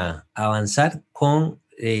 vamos a avanzar con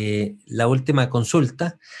la última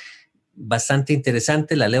consulta. Bastante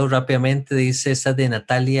interesante, la leo rápidamente, dice esta de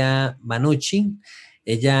Natalia Manucci.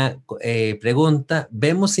 Ella pregunta,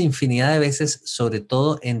 vemos infinidad de veces, sobre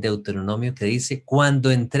todo en Deuteronomio, que dice,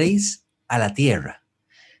 cuando entréis a la tierra.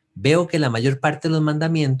 Veo que la mayor parte de los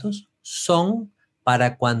mandamientos son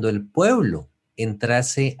para cuando el pueblo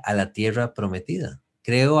entrase a la tierra prometida.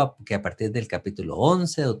 Creo que a partir del capítulo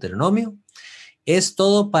 11 de Deuteronomio es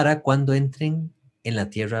todo para cuando entren en la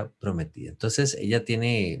tierra prometida. Entonces ella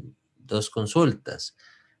tiene dos consultas.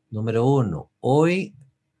 Número uno, hoy,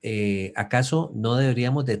 ¿acaso no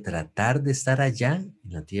deberíamos de tratar de estar allá en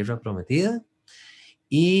la tierra prometida?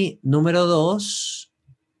 Y número dos,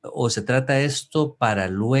 o se trata esto para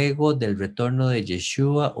luego del retorno de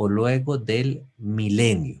Yeshua o luego del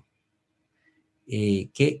milenio.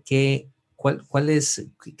 ¿Qué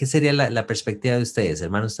sería la perspectiva de ustedes,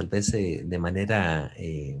 hermanos, tal vez de manera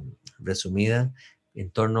resumida, en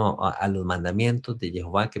torno a los mandamientos de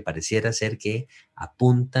Jehová, que pareciera ser que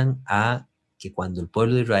apuntan a que cuando el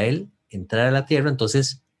pueblo de Israel entrara a la tierra,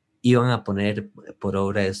 entonces iban a poner por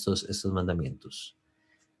obra estos mandamientos?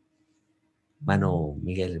 Hermano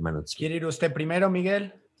Miguel, hermano. ¿Quiere ir usted primero,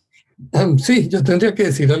 Miguel? Sí, yo tendría que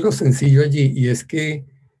decir algo sencillo allí, y es que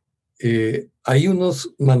hay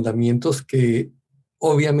unos mandamientos que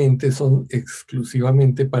obviamente son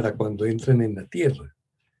exclusivamente para cuando entren en la tierra.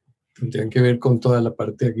 Tendrían que ver con toda la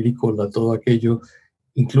parte agrícola, todo aquello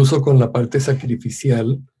incluso con la parte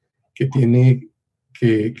sacrificial que tiene,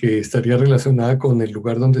 que estaría relacionada con el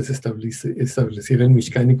lugar donde se estableciera el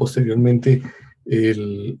Mishkan y posteriormente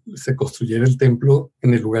se construyera el templo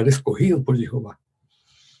en el lugar escogido por Jehová.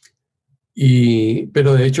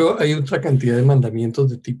 Pero de hecho hay otra cantidad de mandamientos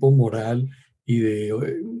de tipo moral y de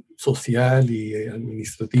social y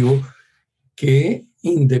administrativo que,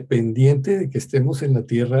 independiente de que estemos en la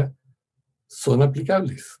tierra, son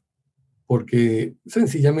aplicables, porque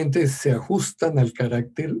sencillamente se ajustan al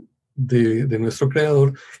carácter de nuestro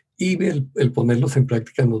Creador, y el ponerlos en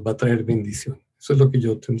práctica nos va a traer bendición. Eso es lo que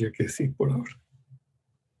yo tendría que decir por ahora.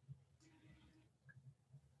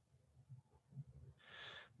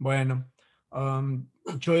 Bueno,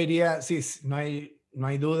 yo diría, sí, no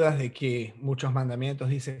hay dudas de que muchos mandamientos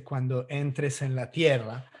dicen cuando entres en la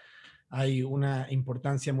tierra. Hay una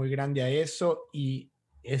importancia muy grande a eso, y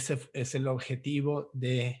ese es el objetivo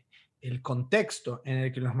del contexto en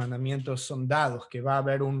el que los mandamientos son dados, que va a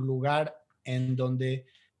haber un lugar en donde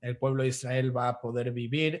el pueblo de Israel va a poder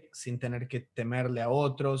vivir sin tener que temerle a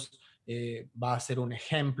otros, va a ser un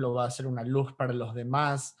ejemplo, va a ser una luz para los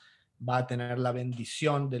demás, va a tener la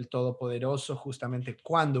bendición del Todopoderoso justamente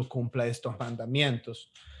cuando cumpla estos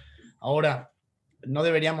mandamientos. Ahora, no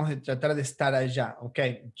deberíamos de tratar de estar allá, ¿ok?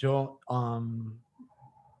 Yo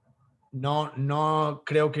no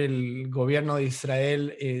creo que el gobierno de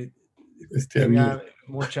Israel tenga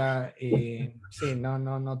mucha, sí,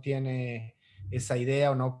 no tiene esa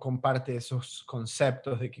idea o no comparte esos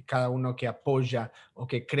conceptos de que cada uno que apoya o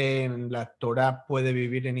que cree en la Torá puede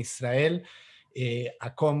vivir en Israel.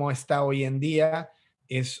 A cómo está hoy en día,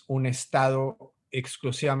 es un estado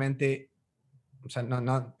exclusivamente, o sea,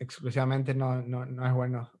 exclusivamente no es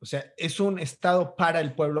bueno. O sea, es un estado para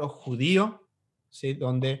el pueblo judío, ¿sí?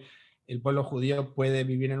 Donde el pueblo judío puede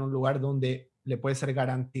vivir en un lugar donde le puede ser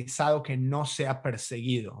garantizado que no sea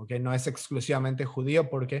perseguido, ¿ok? No es exclusivamente judío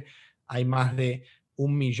porque hay más de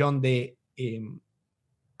 1 millón de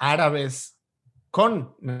árabes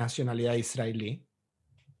con nacionalidad israelí,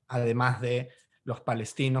 además de los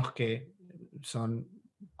palestinos, que son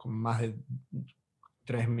con más de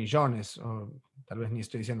 3 millones, o tal vez ni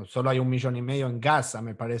estoy diciendo, solo hay 1,5 millones en Gaza,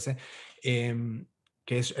 me parece,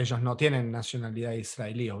 ellos no tienen nacionalidad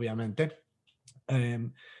israelí, obviamente.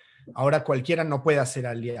 Ahora cualquiera no puede hacer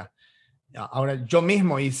aliyá. Ahora yo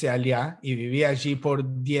mismo hice aliyá y viví allí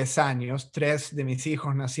por 10 años, 3 de mis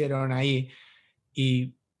hijos nacieron ahí,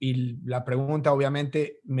 y la pregunta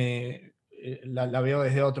obviamente la veo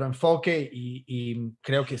desde otro enfoque, y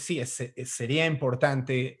creo que sí, sería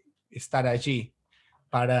importante estar allí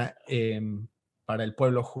para el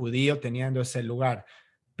pueblo judío teniendo ese lugar.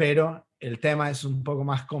 Pero el tema es un poco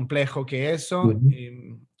más complejo que eso,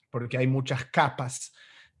 porque hay muchas capas.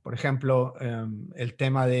 Por ejemplo, el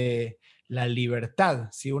tema de la libertad.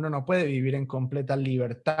 Si uno no puede vivir en completa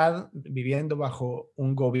libertad viviendo bajo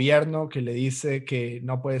un gobierno que le dice que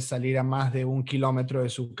no puede salir a más de 1 kilómetro de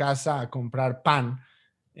su casa a comprar pan,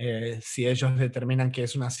 si ellos determinan que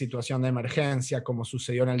es una situación de emergencia, como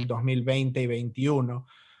sucedió en el 2020 y 2021,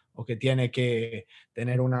 o que tiene que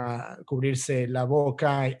cubrirse la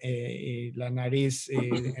boca y la nariz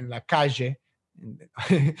en la calle,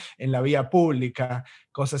 en la vía pública,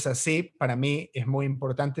 cosas así. Para mí es muy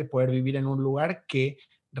importante poder vivir en un lugar que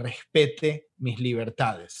respete mis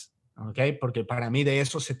libertades, ¿ok? Porque para mí de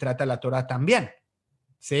eso se trata la Torá también,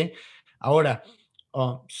 ¿sí? Ahora,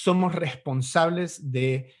 somos responsables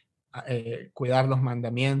de cuidar los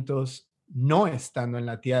mandamientos no estando en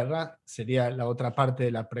la tierra, sería la otra parte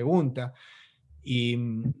de la pregunta. Y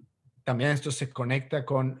también esto se conecta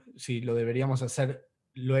con si lo deberíamos hacer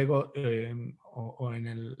luego o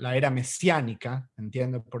en la era mesiánica,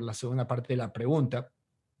 entiendo, por la segunda parte de la pregunta.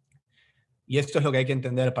 Y esto es lo que hay que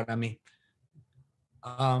entender para mí.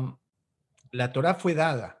 La Torá fue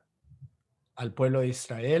dada al pueblo de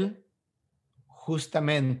Israel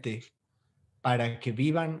justamente para que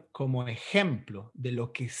vivan como ejemplo de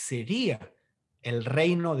lo que sería el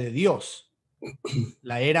reino de Dios,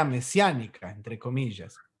 la era mesiánica, entre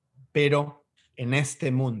comillas, pero en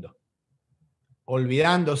este mundo,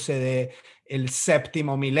 olvidándose de el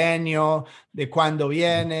 7º milenio, de cuándo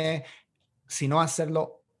viene, sino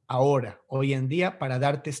hacerlo ahora, hoy en día, para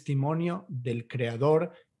dar testimonio del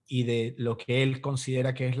Creador y de lo que Él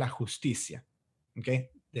considera que es la justicia. ¿Okay?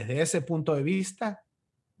 Desde ese punto de vista,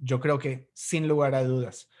 yo creo que sin lugar a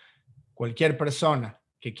dudas, cualquier persona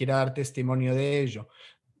que quiera dar testimonio de ello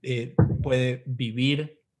puede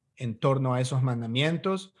vivir en torno a esos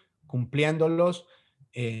mandamientos, cumpliéndolos,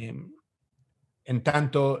 en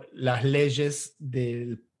tanto las leyes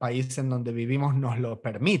del país en donde vivimos nos lo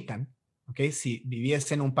permitan. ¿Okay? Si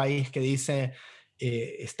viviese en un país que dice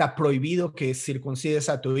está prohibido que circuncides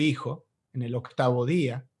a tu hijo en el 8º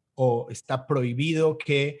día, o está prohibido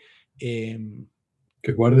que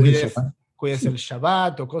guardes el Shabbat. Cuides el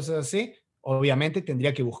Shabbat o cosas así, obviamente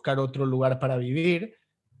tendría que buscar otro lugar para vivir,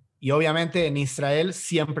 y obviamente en Israel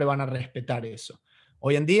siempre van a respetar eso.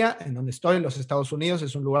 Hoy en día, en donde estoy, en los Estados Unidos,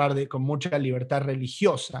 es un lugar con mucha libertad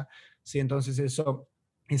religiosa, ¿sí? Entonces eso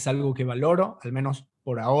es algo que valoro, al menos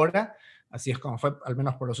por ahora. Así es como fue, al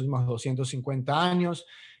menos por los últimos 250 años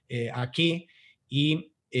aquí.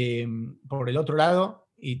 Y por el otro lado,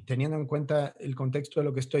 y teniendo en cuenta el contexto de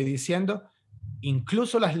lo que estoy diciendo,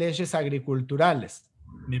 incluso las leyes agriculturales,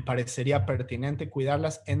 me parecería pertinente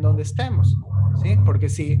cuidarlas en donde estemos, ¿sí? Porque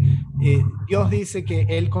si Dios dice que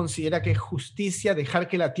Él considera que es justicia dejar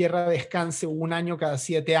que la tierra descanse 1 año cada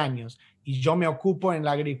 7 años, y yo me ocupo en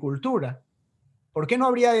la agricultura, ¿por qué no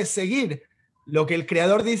habría de seguir lo que el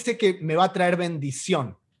Creador dice que me va a traer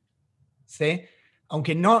bendición? ¿Sí?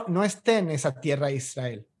 Aunque no esté en esa tierra de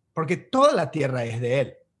Israel, porque toda la tierra es de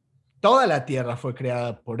Él, toda la tierra fue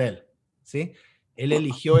creada por Él, ¿sí? Él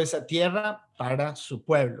eligió esa tierra para su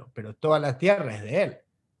pueblo, pero toda la tierra es de Él.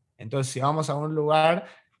 Entonces, si vamos a un lugar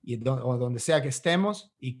o donde sea que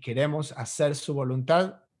estemos y queremos hacer su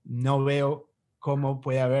voluntad, no veo cómo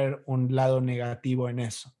puede haber un lado negativo en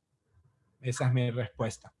eso. Esa es mi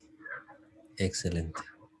respuesta. Excelente,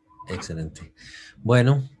 excelente.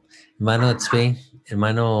 Bueno, hermano Tzvi,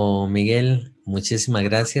 hermano Miguel, muchísimas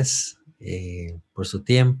gracias por su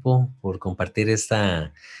tiempo, por compartir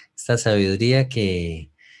esta sabiduría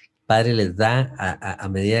que Padre les da a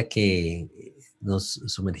medida que nos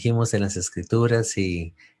sumergimos en las Escrituras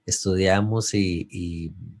y estudiamos,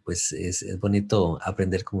 y pues es bonito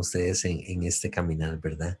aprender con ustedes en este caminar,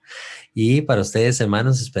 ¿verdad? Y para ustedes,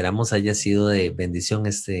 hermanos, esperamos haya sido de bendición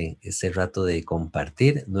este rato de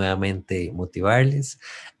compartir, nuevamente motivarles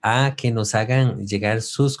a que nos hagan llegar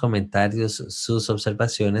sus comentarios, sus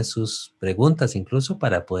observaciones, sus preguntas, incluso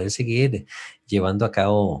para poder seguir llevando a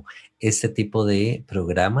cabo este tipo de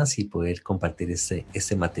programas y poder compartir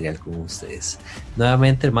este material con ustedes.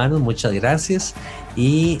 Nuevamente, hermanos, muchas gracias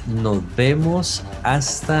y nos vemos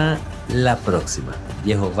hasta la próxima.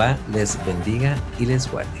 Jehová les bendiga y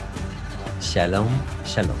les guarde. Shalom,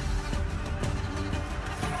 shalom.